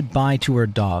says goodbye to her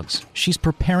dogs, she's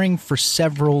preparing for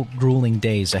several grueling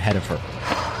days ahead of her.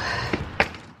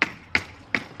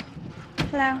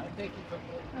 Hello.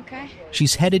 Okay.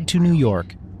 She's headed to New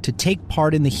York to take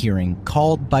part in the hearing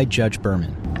called by Judge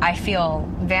Berman. I feel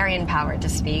very empowered to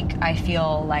speak. I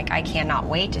feel like I cannot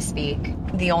wait to speak.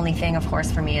 The only thing, of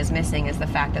course, for me is missing is the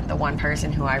fact that the one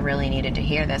person who I really needed to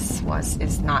hear this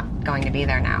is not going to be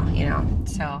there now, you know?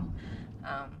 So,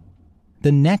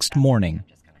 The next morning,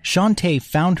 Shantae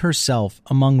found herself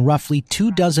among roughly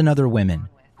 24 other women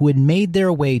who had made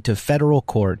their way to federal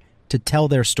court to tell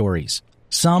their stories,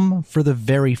 some for the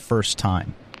very first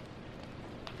time.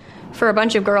 For a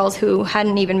bunch of girls who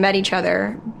hadn't even met each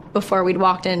other before we'd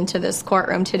walked into this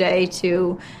courtroom today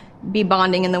to be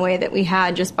bonding in the way that we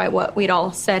had just by what we'd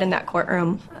all said in that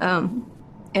courtroom,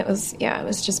 it was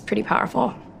just pretty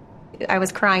powerful. I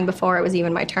was crying before it was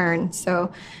even my turn.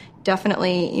 So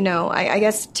definitely, you know, I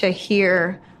guess to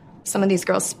hear some of these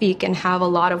girls speak and have a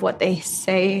lot of what they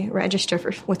say register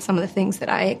with some of the things that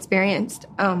I experienced.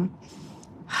 I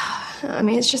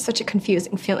mean, it's just such a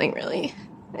confusing feeling, really.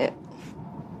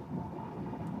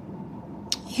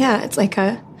 It's like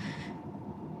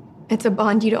it's a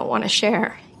bond you don't want to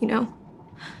share, you know?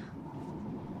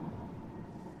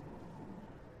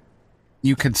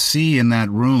 You could see in that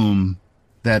room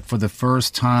that for the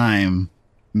first time,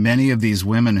 many of these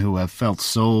women who have felt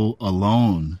so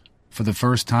alone, for the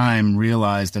first time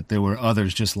realized that there were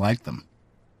others just like them.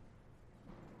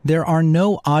 There are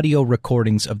no audio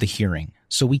recordings of the hearing,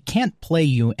 so we can't play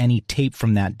you any tape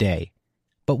from that day.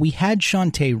 But we had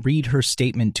Shantae read her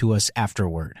statement to us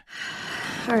afterward.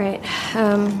 All right.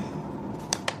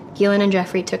 Gillian and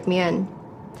Jeffrey took me in.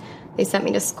 They sent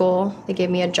me to school. They gave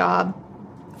me a job,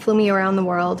 flew me around the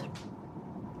world,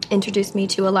 introduced me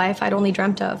to a life I'd only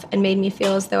dreamt of, and made me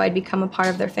feel as though I'd become a part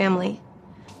of their family.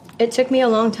 It took me a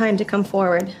long time to come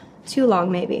forward, too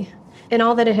long maybe, and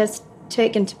all that it has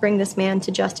taken to bring this man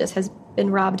to justice has been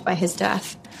robbed by his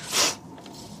death.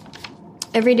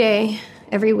 Every day,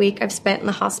 every week I've spent in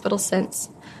the hospital since,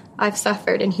 I've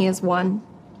suffered and he has won.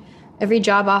 Every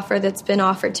job offer that's been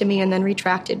offered to me and then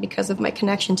retracted because of my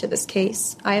connection to this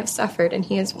case, I have suffered and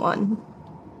he has won.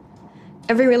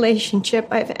 Every relationship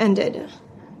I've ended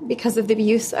because of the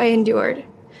abuse I endured,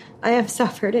 I have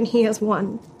suffered and he has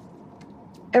won.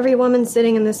 Every woman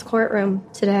sitting in this courtroom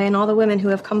today and all the women who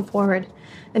have come forward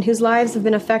and whose lives have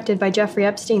been affected by Jeffrey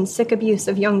Epstein's sick abuse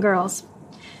of young girls,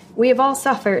 we have all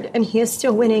suffered and he is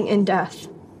still winning in death.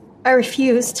 I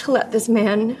refuse to let this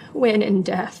man win in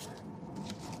death.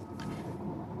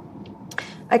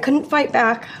 I couldn't fight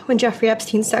back when Jeffrey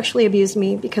Epstein sexually abused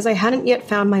me because I hadn't yet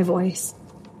found my voice.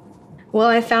 Well,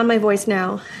 I found my voice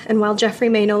now, and while Jeffrey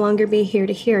may no longer be here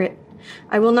to hear it,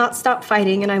 I will not stop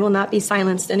fighting and I will not be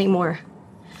silenced anymore.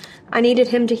 I needed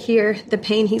him to hear the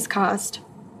pain he's caused.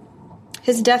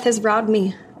 His death has robbed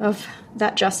me of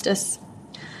that justice.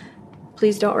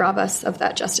 Please don't rob us of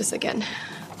that justice again.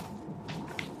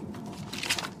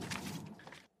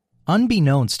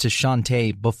 Unbeknownst to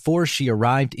Shantae before she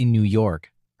arrived in New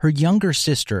York, her younger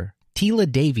sister,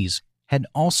 Tila Davies, had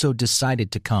also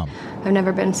decided to come. I've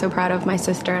never been so proud of my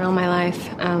sister in all my life.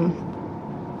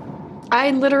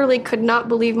 I literally could not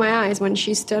believe my eyes when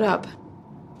she stood up.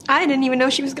 I didn't even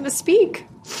know she was going to speak.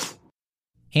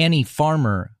 Annie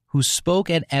Farmer, who spoke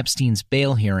at Epstein's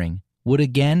bail hearing, would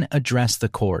again address the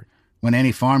court. When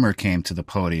Annie Farmer came to the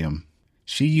podium,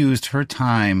 she used her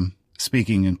time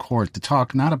speaking in court to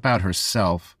talk not about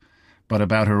herself, but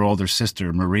about her older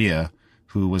sister, Maria,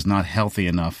 who was not healthy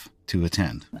enough to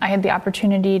attend. I had the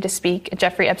opportunity to speak at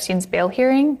Jeffrey Epstein's bail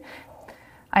hearing.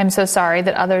 I'm so sorry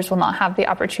that others will not have the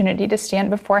opportunity to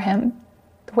stand before him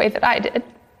the way that I did.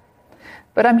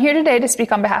 But I'm here today to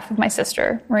speak on behalf of my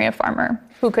sister, Maria Farmer,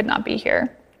 who could not be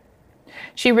here.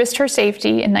 She risked her safety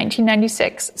in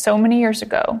 1996, so many years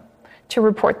ago, to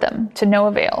report them to no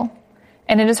avail.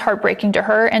 And it is heartbreaking to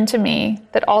her and to me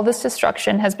that all this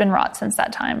destruction has been wrought since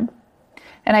that time.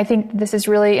 And I think this is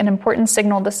really an important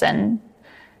signal to send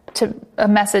to a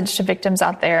message to victims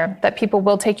out there that people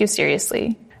will take you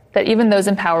seriously, that even those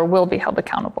in power will be held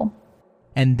accountable.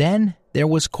 And then there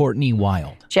was Courtney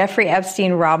Wild. Jeffrey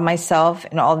Epstein robbed myself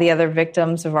and all the other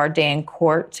victims of our day in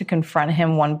court to confront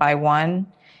him one by one,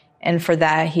 and for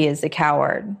that, he is a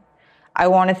coward. I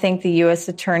want to thank the U.S.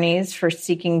 attorneys for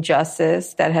seeking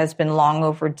justice that has been long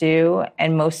overdue,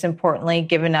 and most importantly,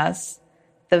 given us,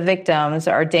 the victims,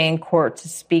 our day in court to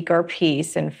speak our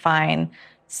piece and find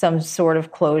some sort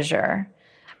of closure.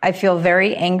 I feel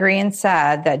very angry and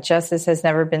sad that justice has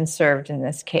never been served in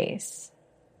this case.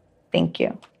 Thank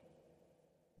you.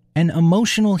 An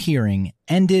emotional hearing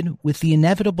ended with the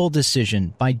inevitable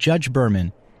decision by Judge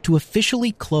Berman to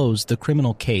officially close the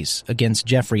criminal case against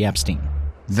Jeffrey Epstein.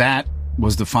 That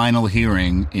was the final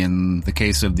hearing in the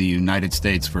case of the United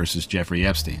States versus Jeffrey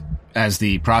Epstein. As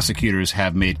the prosecutors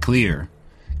have made clear,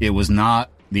 it was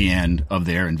not the end of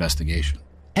their investigation.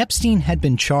 Epstein had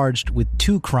been charged with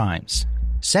 2 crimes,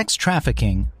 sex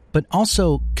trafficking, but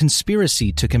also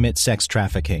conspiracy to commit sex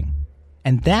trafficking.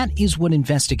 And that is what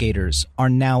investigators are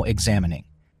now examining,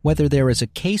 whether there is a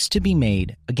case to be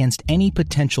made against any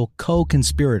potential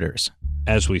co-conspirators.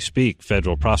 As we speak,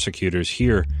 federal prosecutors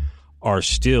here are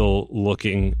still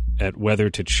looking at whether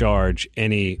to charge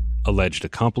any alleged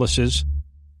accomplices.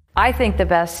 I think the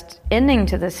best ending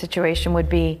to this situation would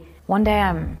be one day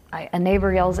a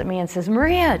neighbor yells at me and says,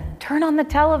 "Maria, turn on the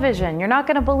television. You're not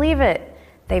going to believe it.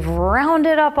 They've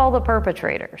rounded up all the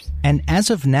perpetrators." And as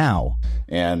of now,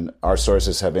 and our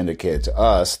sources have indicated to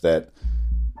us that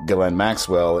Ghislaine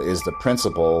Maxwell is the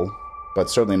principal, but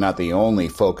certainly not the only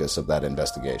focus of that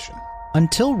investigation.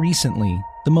 Until recently,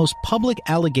 the most public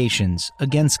allegations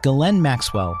against Ghislaine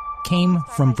Maxwell came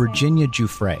from Virginia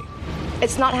Giuffre.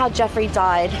 It's not how Jeffrey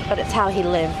died, but it's how he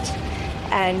lived.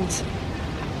 And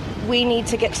we need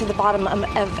to get to the bottom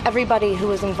of everybody who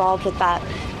was involved with that,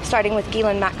 starting with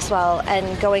Ghislaine Maxwell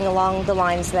and going along the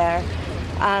lines there.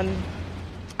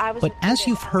 But as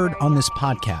you've heard on this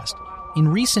podcast, in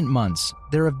recent months,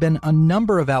 there have been a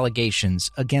number of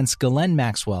allegations against Ghislaine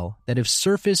Maxwell that have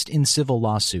surfaced in civil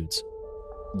lawsuits.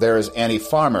 There is Annie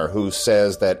Farmer, who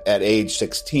says that at age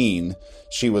 16,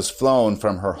 she was flown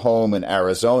from her home in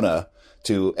Arizona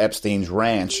to Epstein's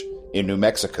ranch in New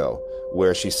Mexico,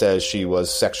 where she says she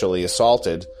was sexually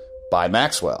assaulted by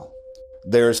Maxwell.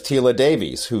 There's Tila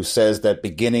Davies, who says that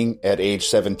beginning at age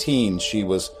 17, she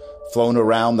was flown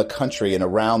around the country and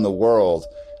around the world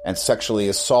and sexually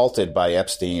assaulted by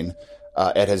Epstein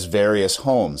at his various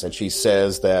homes. And she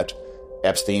says that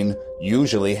Epstein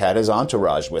usually had his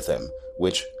entourage with him,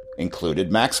 which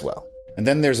included Maxwell. And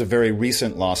then there's a very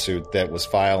recent lawsuit that was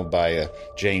filed by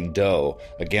Jane Doe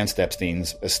against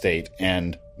Epstein's estate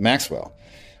and Maxwell.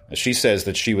 She says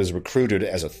that she was recruited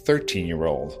as a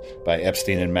 13-year-old by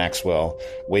Epstein and Maxwell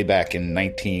way back in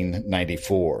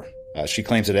 1994. She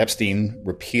claims that Epstein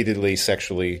repeatedly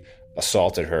sexually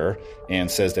assaulted her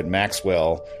and says that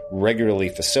Maxwell regularly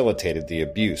facilitated the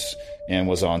abuse and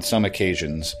was on some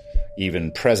occasions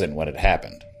even present when it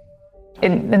happened.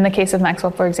 In the case of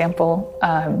Maxwell, for example,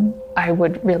 I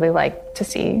would really like to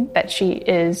see that she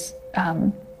is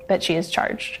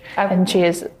charged and she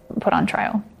is put on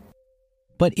trial.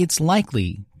 But it's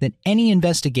likely that any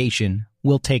investigation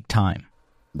will take time.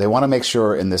 They want to make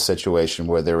sure in this situation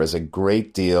where there is a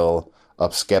great deal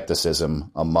of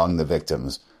skepticism among the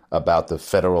victims about the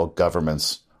federal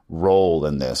government's role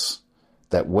in this,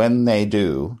 that when they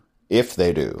do, if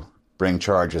they do, bring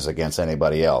charges against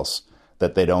anybody else,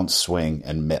 that they don't swing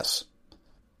and miss.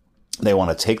 They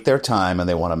want to take their time and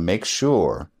they want to make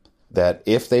sure that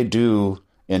if they do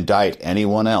indict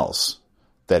anyone else,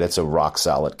 that it's a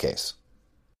rock-solid case.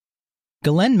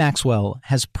 Ghislaine Maxwell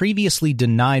has previously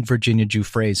denied Virginia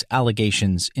Giuffre's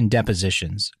allegations in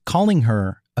depositions, calling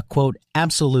her a, quote,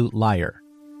 absolute liar.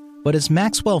 But as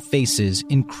Maxwell faces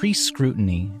increased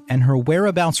scrutiny and her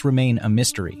whereabouts remain a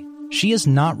mystery, she has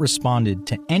not responded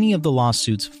to any of the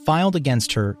lawsuits filed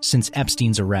against her since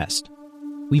Epstein's arrest.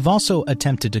 We've also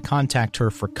attempted to contact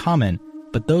her for comment,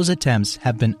 but those attempts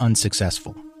have been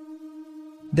unsuccessful.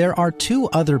 There are 2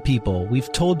 other people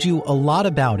we've told you a lot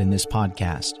about in this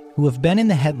podcast who have been in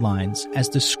the headlines as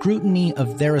the scrutiny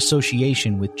of their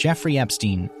association with Jeffrey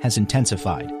Epstein has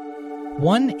intensified.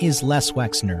 One is Les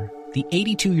Wexner, the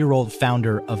 82-year-old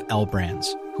founder of L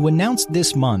Brands, who announced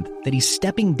this month that he's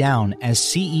stepping down as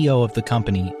CEO of the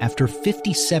company after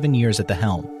 57 years at the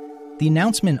helm. The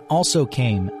announcement also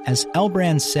came as L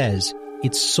Brands says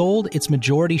it sold its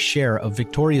majority share of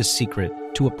Victoria's Secret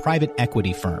to a private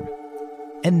equity firm.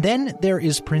 And then there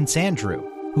is Prince Andrew,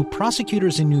 who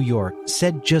prosecutors in New York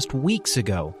said just weeks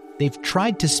ago they've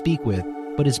tried to speak with,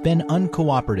 but has been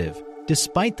uncooperative,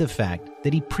 despite the fact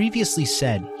that he previously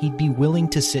said he'd be willing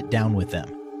to sit down with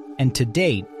them. And to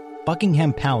date,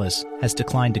 Buckingham Palace has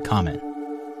declined to comment.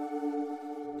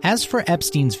 As for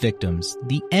Epstein's victims,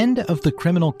 the end of the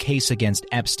criminal case against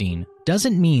Epstein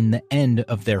doesn't mean the end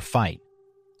of their fight.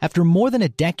 After more than a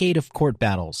decade of court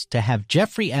battles to have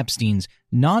Jeffrey Epstein's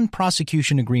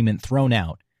non-prosecution agreement thrown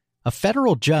out, a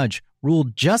federal judge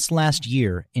ruled just last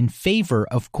year in favor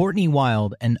of Courtney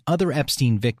Wild and other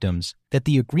Epstein victims that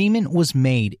the agreement was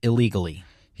made illegally.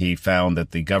 He found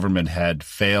that the government had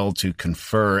failed to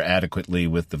confer adequately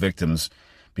with the victims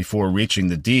before reaching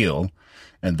the deal,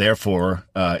 and therefore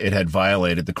it had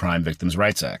violated the Crime Victims'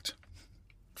 Rights Act.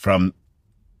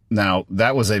 Now,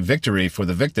 that was a victory for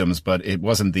the victims, but it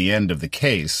wasn't the end of the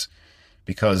case,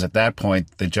 because at that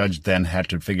point, the judge then had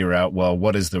to figure out, well,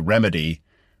 what is the remedy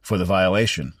for the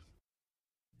violation?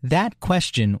 That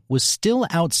question was still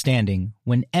outstanding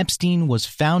when Epstein was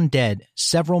found dead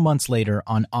several months later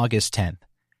on August 10th.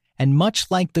 And much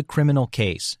like the criminal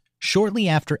case, shortly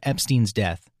after Epstein's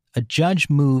death, a judge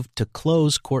moved to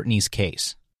close Courtney's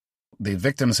case. The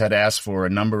victims had asked for a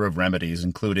number of remedies,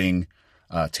 including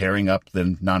tearing up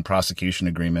the non-prosecution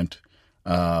agreement,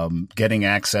 getting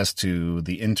access to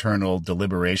the internal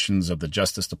deliberations of the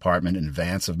Justice Department in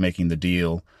advance of making the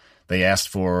deal. They asked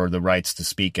for the rights to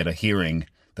speak at a hearing.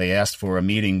 They asked for a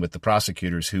meeting with the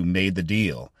prosecutors who made the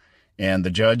deal. And the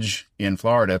judge in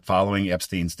Florida, following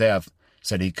Epstein's death,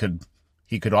 said he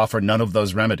could offer none of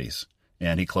those remedies,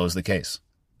 and he closed the case.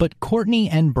 But Courtney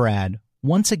and Brad,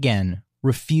 once again,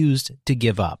 refused to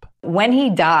give up. When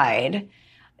he died,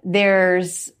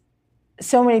 there's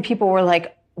so many people were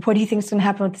like, what do you think is going to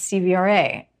happen with the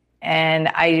CVRA? And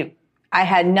I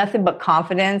had nothing but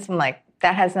confidence. I'm like,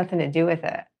 that has nothing to do with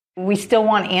it. We still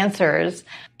want answers,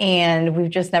 and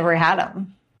we've just never had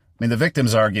them. I mean, the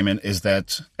victim's argument is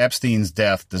that Epstein's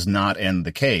death does not end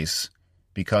the case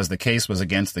because the case was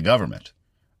against the government,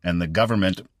 and the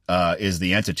government is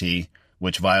the entity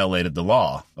which violated the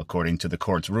law, according to the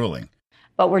court's ruling.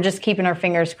 But we're just keeping our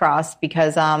fingers crossed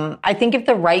because I think if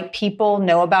the right people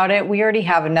know about it, we already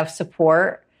have enough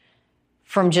support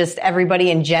from just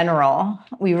everybody in general.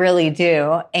 We really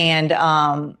do. And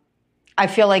I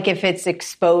feel like if it's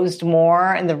exposed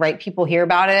more and the right people hear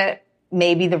about it,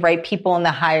 maybe the right people in the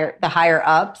higher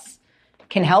ups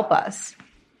can help us.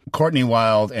 Courtney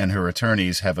Wild and her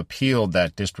attorneys have appealed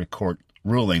that district court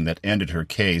ruling that ended her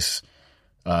case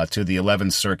to the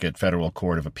 11th Circuit Federal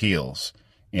Court of Appeals.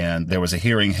 And there was a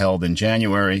hearing held in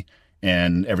January,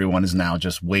 and everyone is now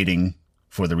just waiting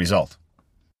for the result.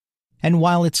 And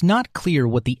while it's not clear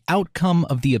what the outcome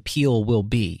of the appeal will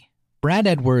be, Brad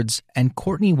Edwards and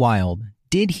Courtney Wild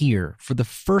did hear for the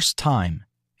first time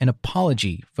an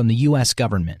apology from the U.S.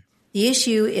 government. The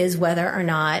issue is whether or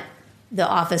not the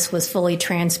office was fully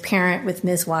transparent with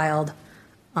Ms. Wild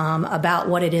about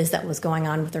what it is that was going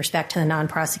on with respect to the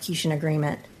non-prosecution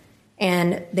agreement.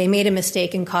 And they made a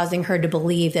mistake in causing her to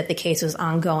believe that the case was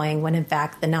ongoing when, in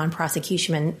fact, the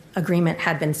non-prosecution agreement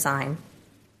had been signed.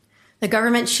 The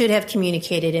government should have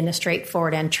communicated in a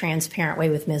straightforward and transparent way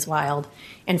with Ms. Wild,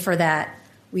 and for that,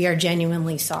 we are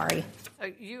genuinely sorry.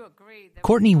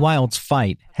 Courtney Wild's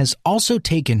fight has also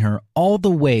taken her all the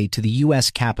way to the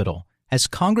U.S. Capitol as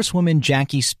Congresswoman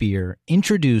Jackie Speer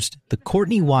introduced the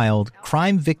Courtney Wild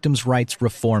Crime Victims' Rights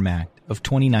Reform Act of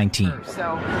 2019.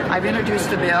 So I've introduced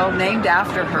a bill named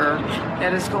after her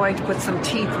that is going to put some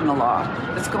teeth in the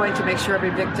law. It's going to make sure every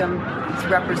victim is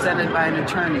represented by an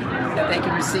attorney, that they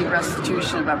can receive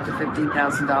restitution of up to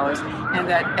 $15,000, and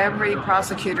that every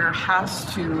prosecutor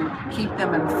has to keep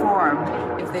them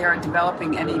informed if they are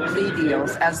developing any plea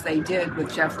deals, as they did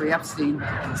with Jeffrey Epstein.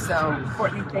 So,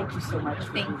 Courtney, thank you so much.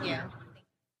 Thank you.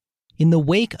 In the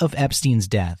wake of Epstein's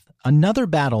death, another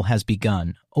battle has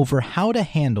begun over how to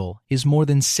handle his more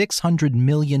than $600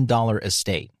 million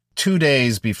estate. 2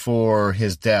 days before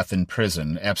his death in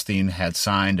prison, Epstein had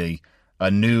signed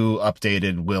a new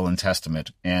updated will and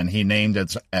testament, and he named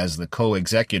as the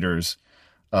co-executors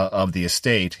of the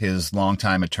estate his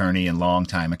longtime attorney and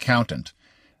longtime accountant.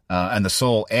 And the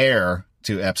sole heir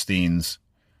to Epstein's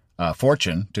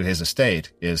fortune, to his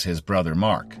estate, is his brother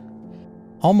Mark.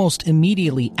 Almost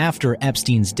immediately after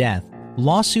Epstein's death,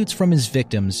 lawsuits from his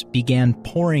victims began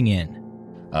pouring in.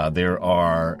 There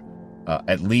are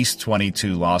at least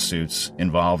 22 lawsuits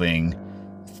involving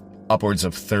upwards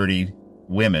of 30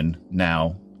 women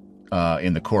now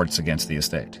in the courts against the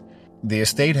estate. the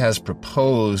estate has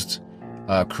proposed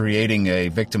creating a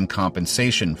victim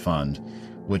compensation fund,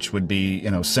 which would be,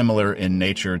 similar in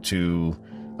nature to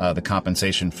the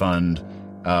compensation fund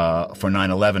for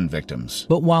 9/11 victims.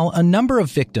 But while a number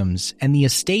of victims and the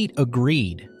estate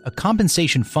agreed a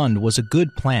compensation fund was a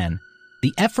good plan,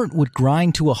 the effort would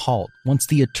grind to a halt once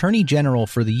the Attorney General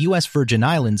for the U.S. Virgin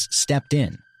Islands stepped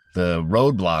in. The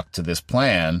roadblock to this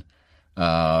plan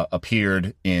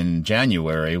appeared in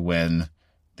January when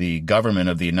the government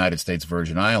of the United States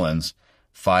Virgin Islands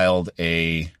filed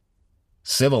a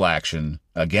civil action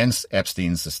against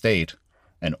Epstein's estate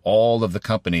and all of the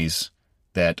companies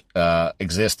that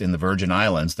exist in the Virgin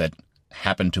Islands that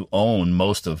happen to own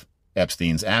most of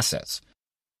Epstein's assets.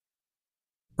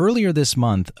 Earlier this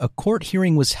month, a court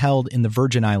hearing was held in the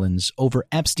Virgin Islands over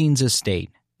Epstein's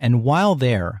estate, and while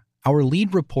there, our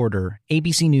lead reporter,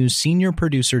 ABC News senior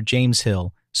producer James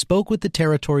Hill, spoke with the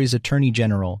territory's Attorney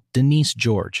General, Denise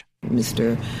George.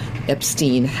 Mr.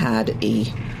 Epstein had a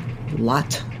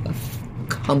lot of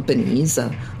companies,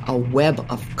 a web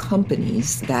of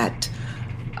companies that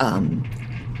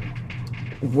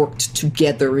worked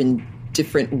together in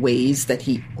different ways that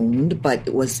he owned, but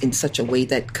it was in such a way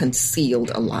that concealed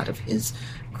a lot of his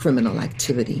criminal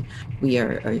activity. We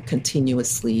are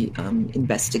continuously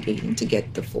investigating to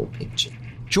get the full picture.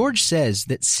 George says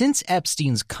that since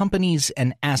Epstein's companies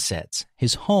and assets,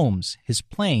 his homes, his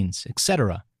planes,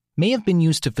 etc., may have been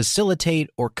used to facilitate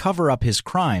or cover up his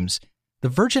crimes, the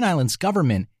Virgin Islands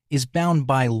government is bound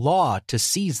by law to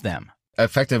seize them.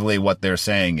 Effectively, what they're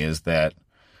saying is that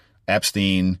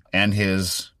Epstein and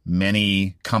his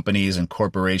many companies and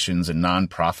corporations and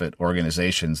nonprofit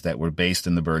organizations that were based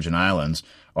in the Virgin Islands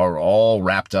are all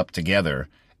wrapped up together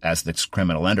as this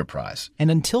criminal enterprise. And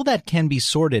until that can be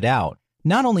sorted out,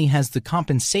 not only has the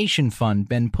compensation fund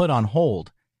been put on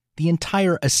hold, the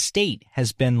entire estate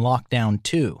has been locked down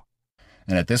too.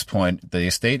 And at this point, the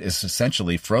estate is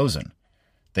essentially frozen.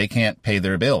 They can't pay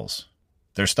their bills.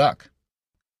 They're stuck.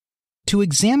 To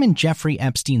examine Jeffrey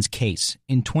Epstein's case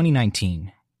in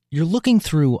 2019, you're looking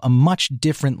through a much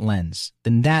different lens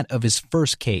than that of his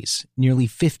first case nearly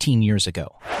 15 years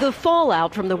ago. The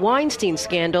fallout from the Weinstein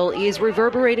scandal is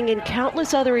reverberating in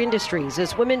countless other industries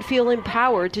as women feel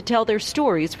empowered to tell their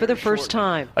stories for the first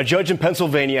time. A judge in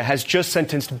Pennsylvania has just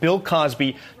sentenced Bill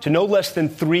Cosby to no less than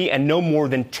 3 and no more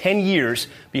than 10 years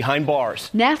behind bars.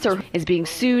 Nassar is being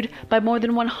sued by more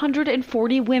than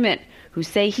 140 women who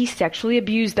say he sexually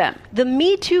abused them. The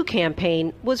Me Too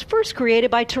campaign was first created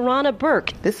by Tarana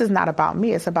Burke. This is not about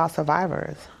me, it's about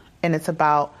survivors. And it's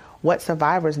about what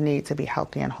survivors need to be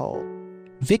healthy and whole.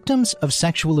 Victims of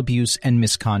sexual abuse and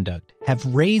misconduct have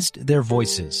raised their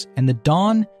voices, and the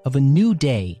dawn of a new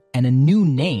day and a new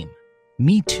name,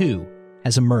 Me Too,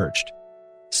 has emerged.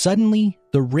 Suddenly,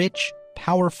 the rich,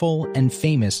 powerful, and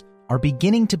famous are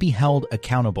beginning to be held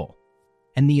accountable.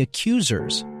 And the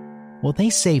accusers, well,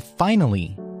 they say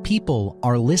finally people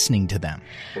are listening to them.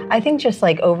 I think just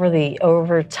like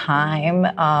over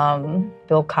time,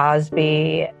 Bill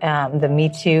Cosby, the Me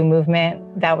Too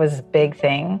movement, that was a big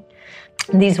thing.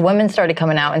 These women started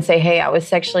coming out and say, hey, I was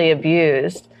sexually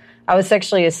abused. I was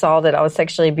sexually assaulted. I was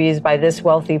sexually abused by this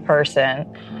wealthy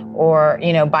person or,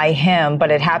 by him, but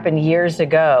it happened years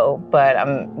ago. But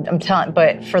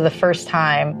but for the first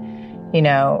time,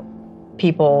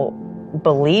 people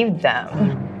believed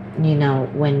them.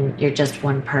 When you're just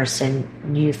one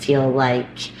person, you feel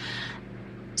like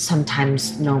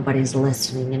sometimes nobody's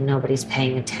listening and nobody's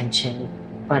paying attention.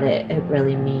 But it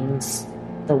really means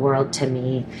the world to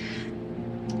me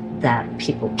that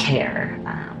people care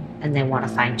and they want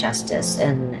to find justice.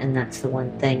 And that's the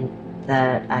one thing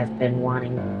that I've been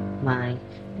wanting my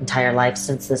entire life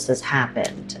since this has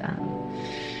happened.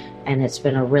 And it's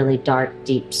been a really dark,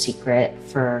 deep secret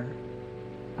for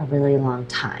a really long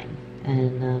time.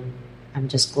 And I'm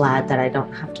just glad that I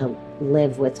don't have to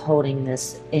live with holding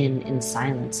this in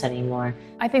silence anymore.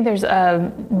 I think there's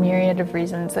a myriad of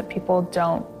reasons that people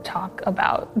don't talk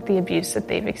about the abuse that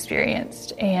they've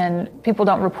experienced. And people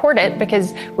don't report it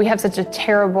because we have such a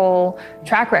terrible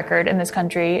track record in this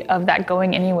country of that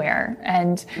going anywhere.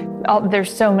 And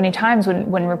there's so many times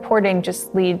when reporting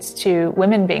just leads to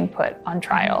women being put on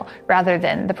trial rather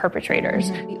than the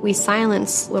perpetrators. We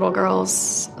silence little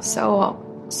girls so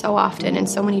often in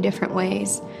so many different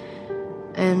ways.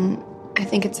 And I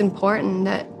think it's important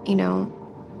that,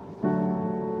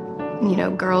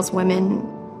 girls, women,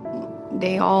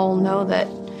 they all know that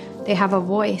they have a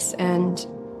voice and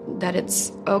that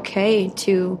it's okay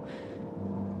to,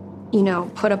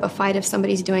 put up a fight if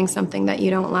somebody's doing something that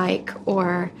you don't like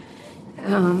or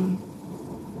to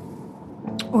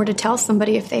tell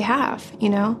somebody if they have,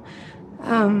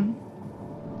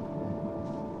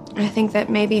 I think that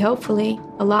maybe, hopefully,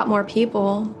 a lot more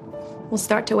people will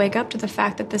start to wake up to the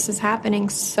fact that this is happening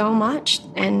so much,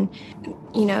 and,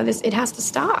 it has to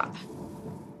stop.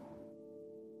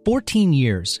 14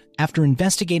 years after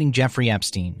investigating Jeffrey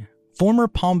Epstein, former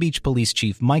Palm Beach Police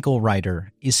Chief Michael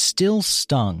Reiter is still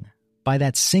stung by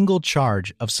that single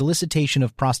charge of solicitation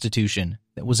of prostitution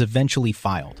that was eventually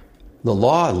filed. The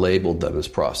law labeled them as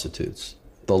prostitutes.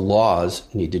 The laws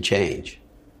need to change.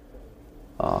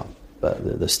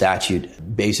 But the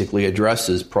statute basically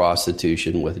addresses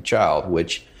prostitution with a child,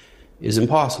 which is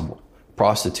impossible.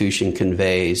 Prostitution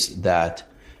conveys that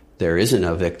there isn't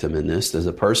a victim in this. There's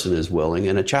a person is willing,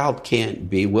 and a child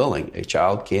can't be willing. A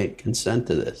child can't consent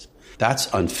to this.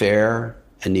 That's unfair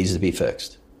and needs to be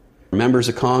fixed. Members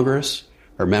of Congress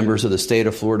or members of the state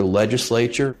of Florida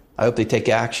legislature, I hope they take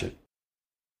action.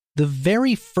 The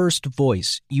very first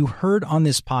voice you heard on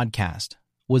this podcast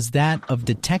was that of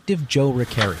Detective Joe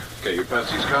Recarey. Okay, your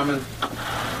Pepsi's coming.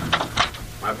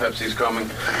 My Pepsi's coming.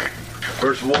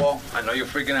 First of all, I know you're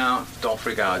freaking out. Don't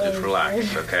freak out. Just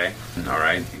relax, okay? All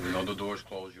right? Even though the door's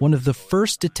closed. One of the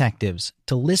first detectives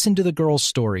to listen to the girls'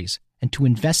 stories and to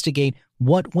investigate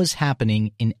what was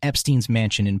happening in Epstein's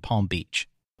mansion in Palm Beach.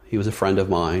 He was a friend of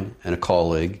mine and a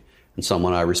colleague and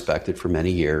someone I respected for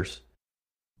many years.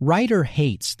 Reiter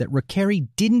hates that Recarey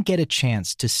didn't get a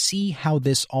chance to see how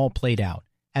this all played out,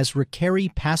 as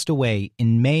Recarey passed away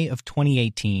in May of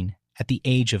 2018 at the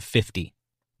age of 50.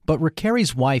 But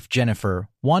Recarey's wife, Jennifer,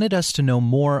 wanted us to know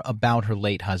more about her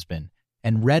late husband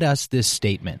and read us this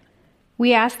statement.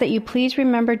 We ask that you please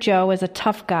remember Joe as a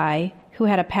tough guy who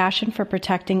had a passion for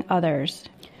protecting others.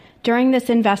 During this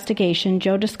investigation,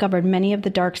 Joe discovered many of the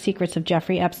dark secrets of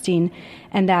Jeffrey Epstein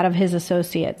and that of his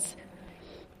associates.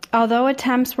 Although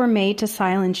attempts were made to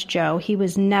silence Joe, he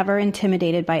was never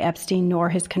intimidated by Epstein nor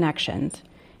his connections.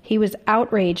 He was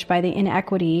outraged by the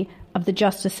inequity of the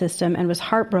justice system and was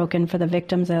heartbroken for the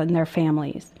victims and their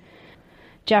families.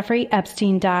 Jeffrey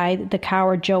Epstein died the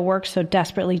coward Joe worked so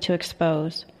desperately to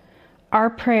expose. Our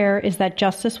prayer is that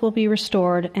justice will be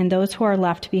restored and those who are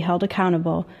left to be held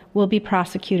accountable will be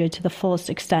prosecuted to the fullest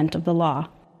extent of the law.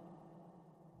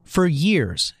 For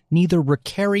years, neither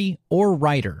Recarey or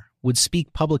Reiter would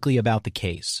speak publicly about the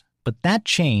case, but that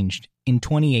changed in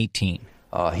 2018.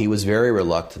 He was very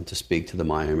reluctant to speak to the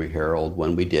Miami Herald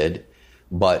when we did,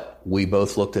 but we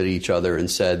both looked at each other and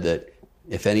said that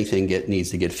if anything needs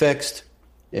to get fixed,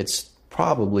 it's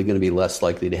probably going to be less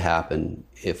likely to happen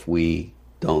if we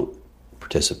don't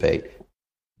participate.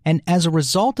 And as a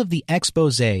result of the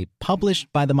expose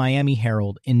published by the Miami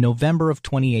Herald in November of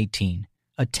 2018,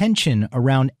 attention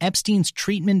around Epstein's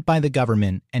treatment by the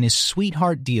government and his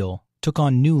sweetheart deal took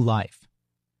on new life.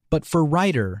 But for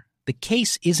Reiter, the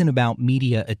case isn't about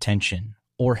media attention,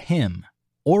 or him,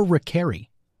 or Recarey.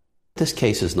 This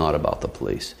case is not about the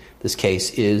police. This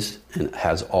case is and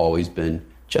has always been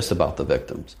just about the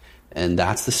victims. And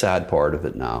that's the sad part of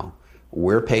it now.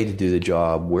 We're paid to do the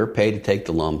job. We're paid to take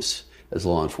the lumps as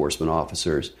law enforcement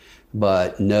officers.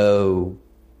 But no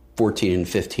 14 and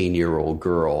 15-year-old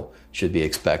girl should be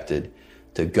expected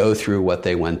to go through what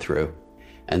they went through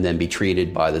and then be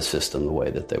treated by the system the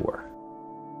way that they were.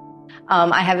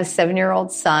 I have a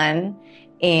 7-year-old son,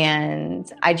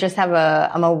 and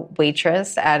I'm a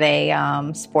waitress at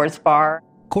a sports bar.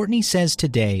 Courtney says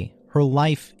today her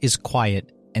life is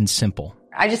quiet and simple.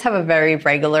 I just have a very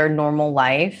regular, normal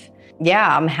life.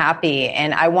 Yeah, I'm happy,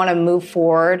 and I want to move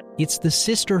forward. It's the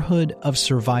sisterhood of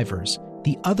survivors,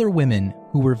 the other women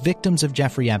who were victims of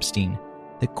Jeffrey Epstein,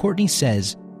 that Courtney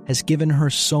says has given her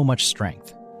so much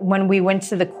strength. When we went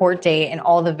to the court date and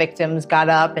all the victims got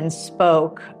up and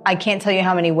spoke, I can't tell you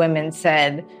how many women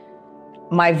said,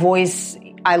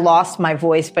 I lost my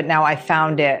voice, but now I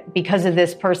found it. Because of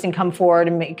this person come forward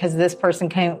and because this person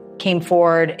came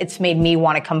forward, it's made me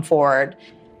want to come forward.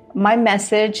 My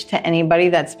message to anybody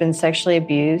that's been sexually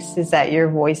abused is that your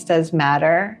voice does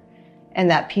matter and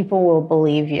that people will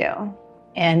believe you.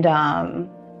 And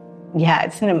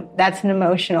that's an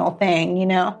emotional thing,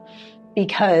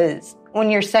 because when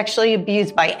you're sexually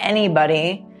abused by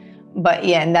anybody,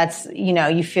 and that's, you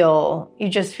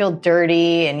just feel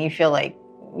dirty and you feel like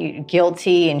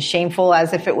guilty and shameful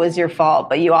as if it was your fault,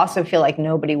 but you also feel like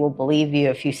nobody will believe you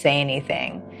if you say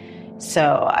anything.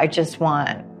 So I just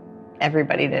want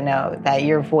everybody to know that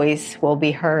your voice will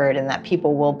be heard and that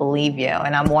people will believe you,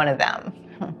 and I'm one of them.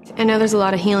 I know there's a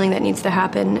lot of healing that needs to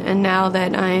happen, and now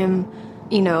that I am,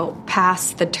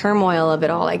 past the turmoil of it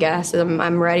all, I guess,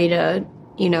 I'm ready to,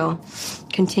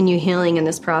 continue healing in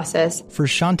this process. For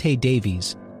Shantae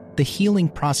Davies, the healing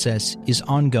process is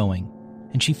ongoing,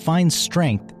 and she finds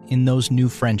strength in those new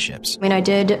friendships. I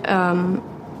did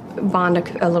bond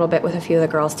a little bit with a few of the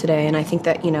girls today, and I think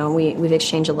that, we've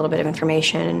exchanged a little bit of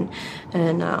information,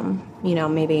 and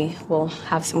maybe we'll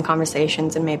have some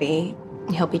conversations and maybe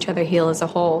help each other heal as a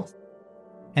whole.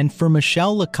 And for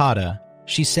Michelle Licata,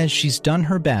 she says she's done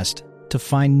her best to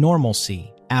find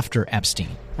normalcy after Epstein.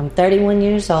 I'm 31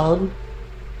 years old.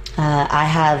 I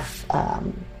have,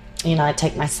 I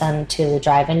take my son to the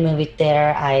drive-in movie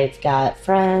theater. I've got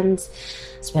friends,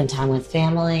 spend time with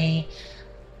family.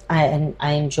 I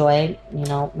enjoy,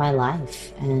 my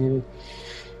life. And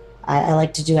I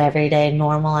like to do everyday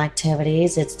normal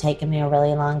activities. It's taken me a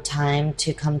really long time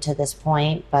to come to this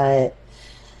point, but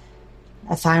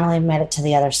I finally made it to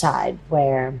the other side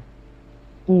where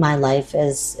my life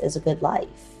is a good life.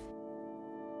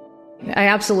 I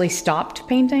absolutely stopped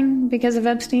painting because of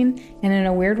Epstein, and in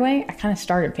a weird way, I kind of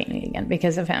started painting again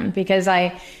because of him, because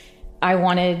I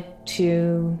wanted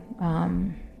to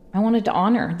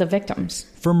honor the victims.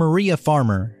 For Maria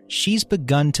Farmer, she's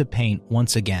begun to paint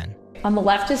once again. On the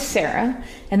left is Sarah,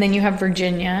 and then you have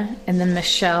Virginia, and then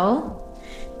Michelle,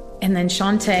 and then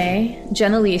Shantae,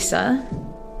 Jenna-Lisa,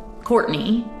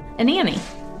 Courtney, and Annie.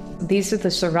 These are the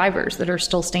survivors that are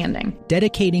still standing.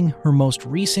 Dedicating her most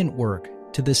recent work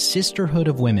to the sisterhood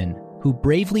of women who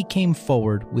bravely came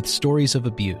forward with stories of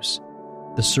abuse,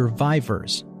 the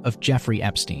survivors of Jeffrey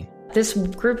Epstein. This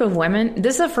group of women,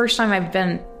 this is the first time I've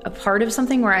been a part of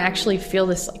something where I actually feel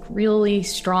this really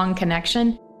strong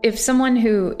connection. If someone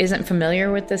who isn't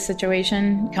familiar with this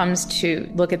situation comes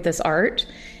to look at this art,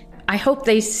 I hope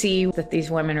they see that these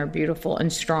women are beautiful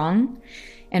and strong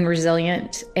and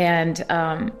resilient, and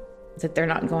that they're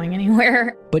not going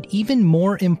anywhere. But even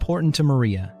more important to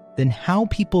Maria than how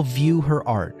people view her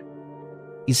art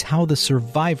is how the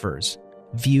survivors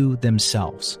view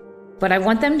themselves. But I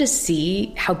want them to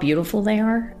see how beautiful they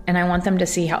are, and I want them to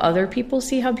see how other people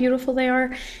see how beautiful they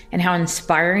are, and how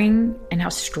inspiring and how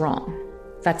strong.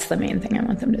 That's the main thing I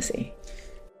want them to see.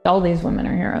 All these women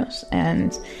are heroes,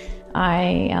 and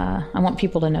I want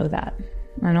people to know that.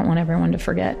 I don't want everyone to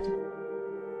forget.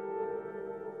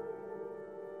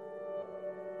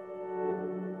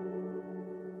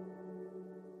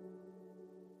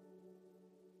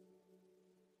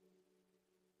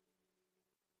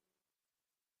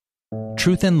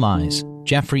 Truth and Lies,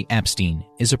 Jeffrey Epstein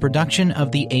is a production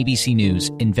of the ABC News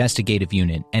Investigative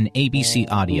Unit and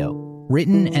ABC Audio,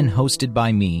 written and hosted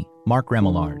by me, Mark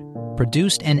Remillard,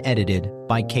 produced and edited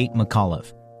by Kate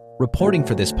McAuliffe. Reporting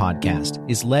for this podcast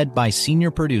is led by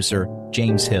senior producer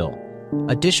James Hill.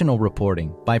 Additional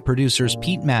reporting by producers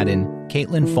Pete Madden,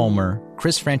 Caitlin Fulmer,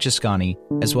 Chris Francescani,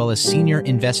 as well as senior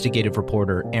investigative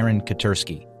reporter Aaron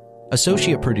Katursky.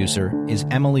 Associate producer is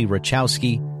Emily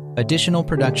Rachowski. Additional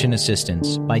production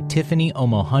assistance by Tiffany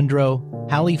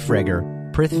Omohundro, Hallie Freger,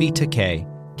 Prithvi Takei,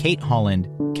 Kate Holland,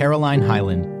 Caroline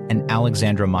Hyland, and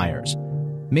Alexandra Myers.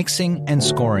 Mixing and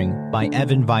scoring by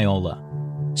Evan Viola.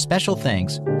 Special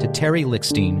thanks to Terry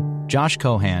Lickstein, Josh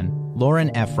Cohan,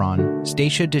 Lauren Efron,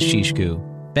 Stacia Deshishku,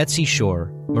 Betsy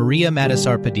Shore, Maria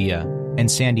Matisar Padilla,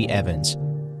 and Sandy Evans.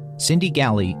 Cindy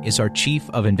Galley is our Chief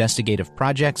of Investigative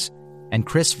Projects, and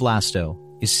Chris Vlasto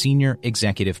is Senior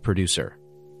Executive Producer.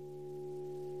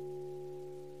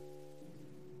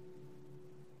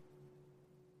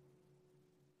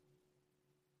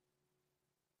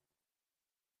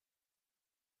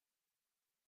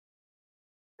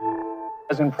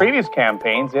 As in previous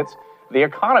campaigns, it's the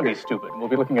economy, stupid. We'll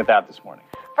be looking at that this morning.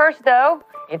 First, though,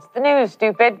 it's the news,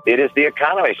 stupid. It is the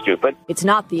economy, stupid. It's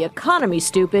not the economy,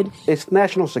 stupid. It's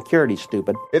national security,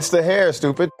 stupid. It's the hair,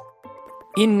 stupid.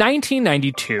 In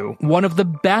 1992, one of the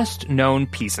best-known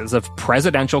pieces of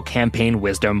presidential campaign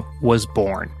wisdom was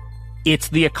born. It's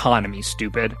the economy,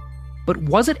 stupid. But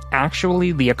was it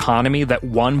actually the economy that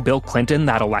won Bill Clinton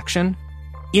that election?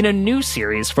 In a new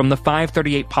series from the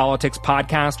 538 Politics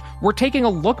podcast, we're taking a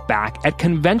look back at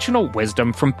conventional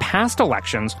wisdom from past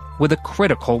elections with a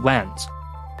critical lens.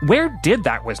 Where did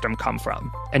that wisdom come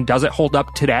from? And does it hold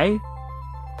up today?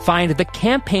 Find the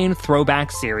Campaign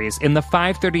Throwback series in the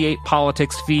 538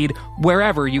 Politics feed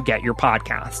wherever you get your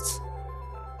podcasts.